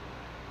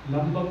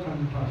 Lamba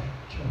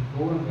Kantascha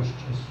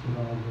Gauragascha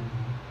Suravana.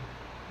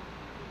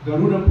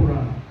 Garuda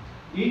Purana.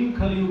 In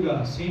Kali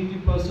Yuga, saintly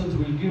persons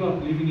will give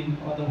up living in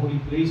other holy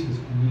places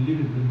and will live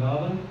in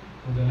Vrindavan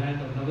or the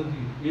land of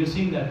Navadvip. We are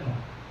seeing that now.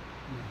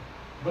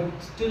 But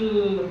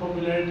still the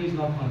popularity is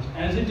not much.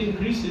 As it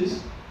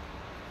increases,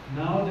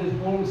 now there's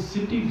whole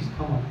cities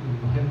come up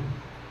in Mahel.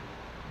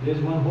 There's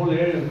one whole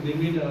area, they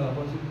made a,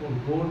 what's it called,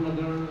 Gold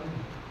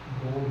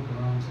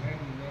grounds.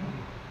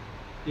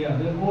 Yeah,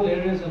 the whole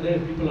areas are there,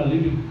 people are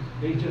living.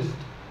 They just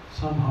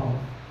somehow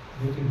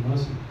get in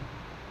mercy.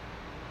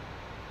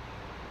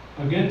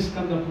 Again,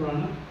 Skanda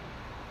Purana.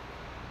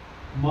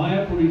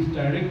 Mayapur is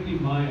directly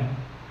Maya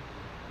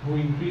who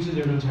increases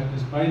everyone's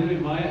happiness. By the way,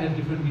 Maya has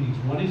different meanings.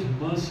 One is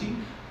mercy,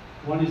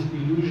 one is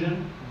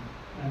illusion,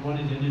 and one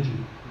is energy.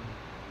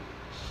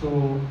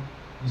 So,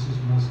 this is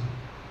mercy.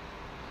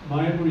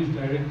 Mayapur is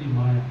directly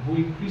Maya, who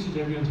increases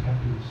everyone's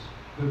happiness.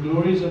 The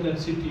glories of that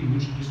city,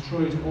 which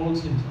destroys all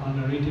sins, are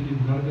narrated in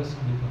Garga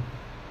Samhita.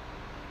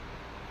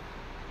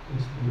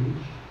 Next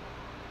page.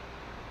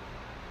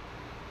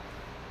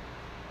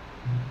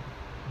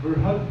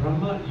 Brihad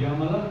Brahma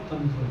Yamala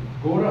Tantra.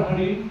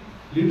 Gaurahari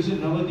lives in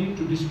Navadvip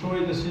to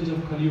destroy the sins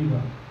of Kali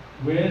Yuga.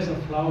 Wears a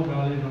flower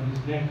garland on his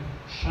neck,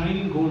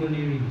 shining golden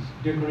earrings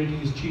decorating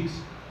his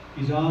cheeks.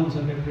 His arms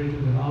are decorated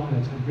with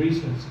armlets and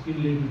bracelets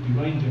inlaid with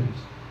divine gems.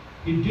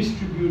 He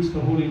distributes the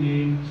holy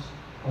names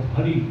of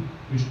Hari,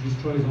 which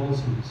destroys all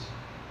sins,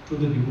 to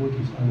the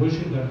devotees. I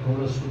worship that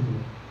Gaura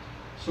Sundara.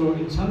 So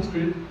in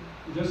Sanskrit,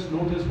 just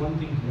notice one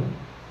thing here.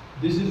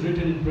 This is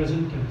written in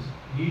present tense.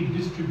 He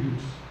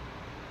distributes.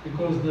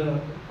 Because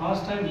the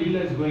pastime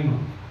Leela is going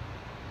on,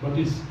 but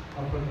it's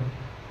uppercut.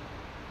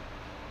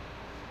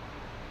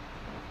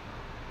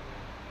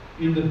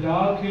 In the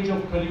dark age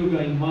of Kali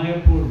Yuga in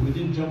Mayapur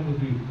within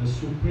Jambudvip, the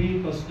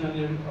Supreme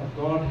Personality of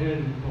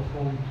Godhead will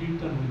perform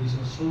kirtan with his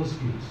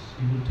associates.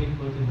 He will take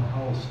birth in the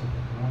house of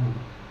the Brahma.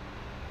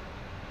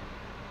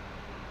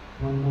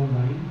 One more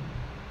line.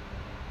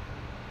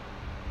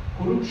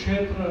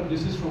 Kurukshetra,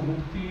 this is from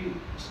Mukti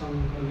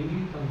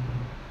Sankalini Tantra.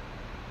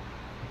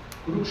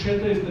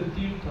 Kurukshetra is the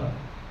Tirtha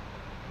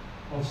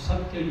of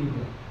Satya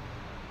Yuga,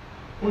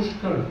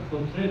 Pushkar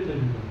for Treta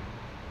Yuga,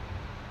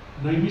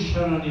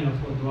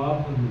 Naimisharanya for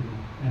Dwapar Yuga,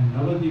 and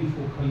Navadvip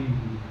for Kali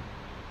Yuga.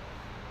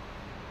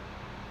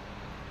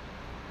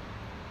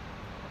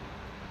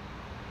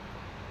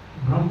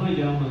 Brahma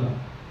Yamala,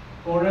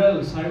 or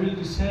else I will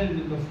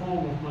descend in the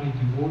form of my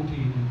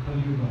devotee in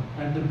Kali Yuga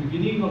at the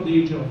beginning of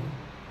the age of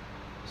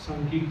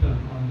Sankirtan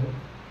on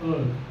the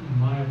earth in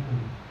Mayapur.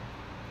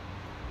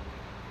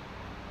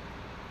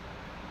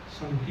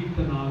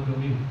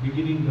 Sankirtanagami,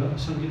 beginning the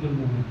Sankirtan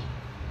movement.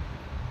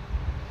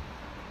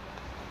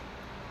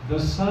 The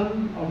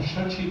son of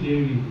Shachi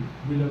Devi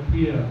will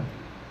appear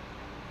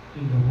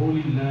in the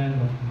holy land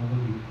of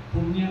Navadvip.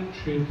 Punya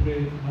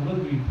Kshetre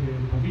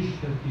Navadvipe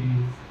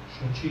Bhavishyati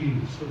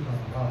Shachi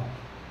Sutara.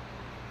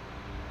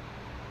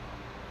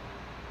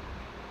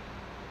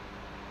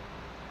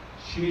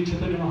 Shri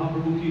Chaitanya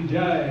Mahaprabhu ki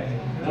Jai,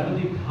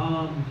 Navadvip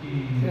Dham ki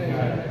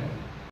Jai.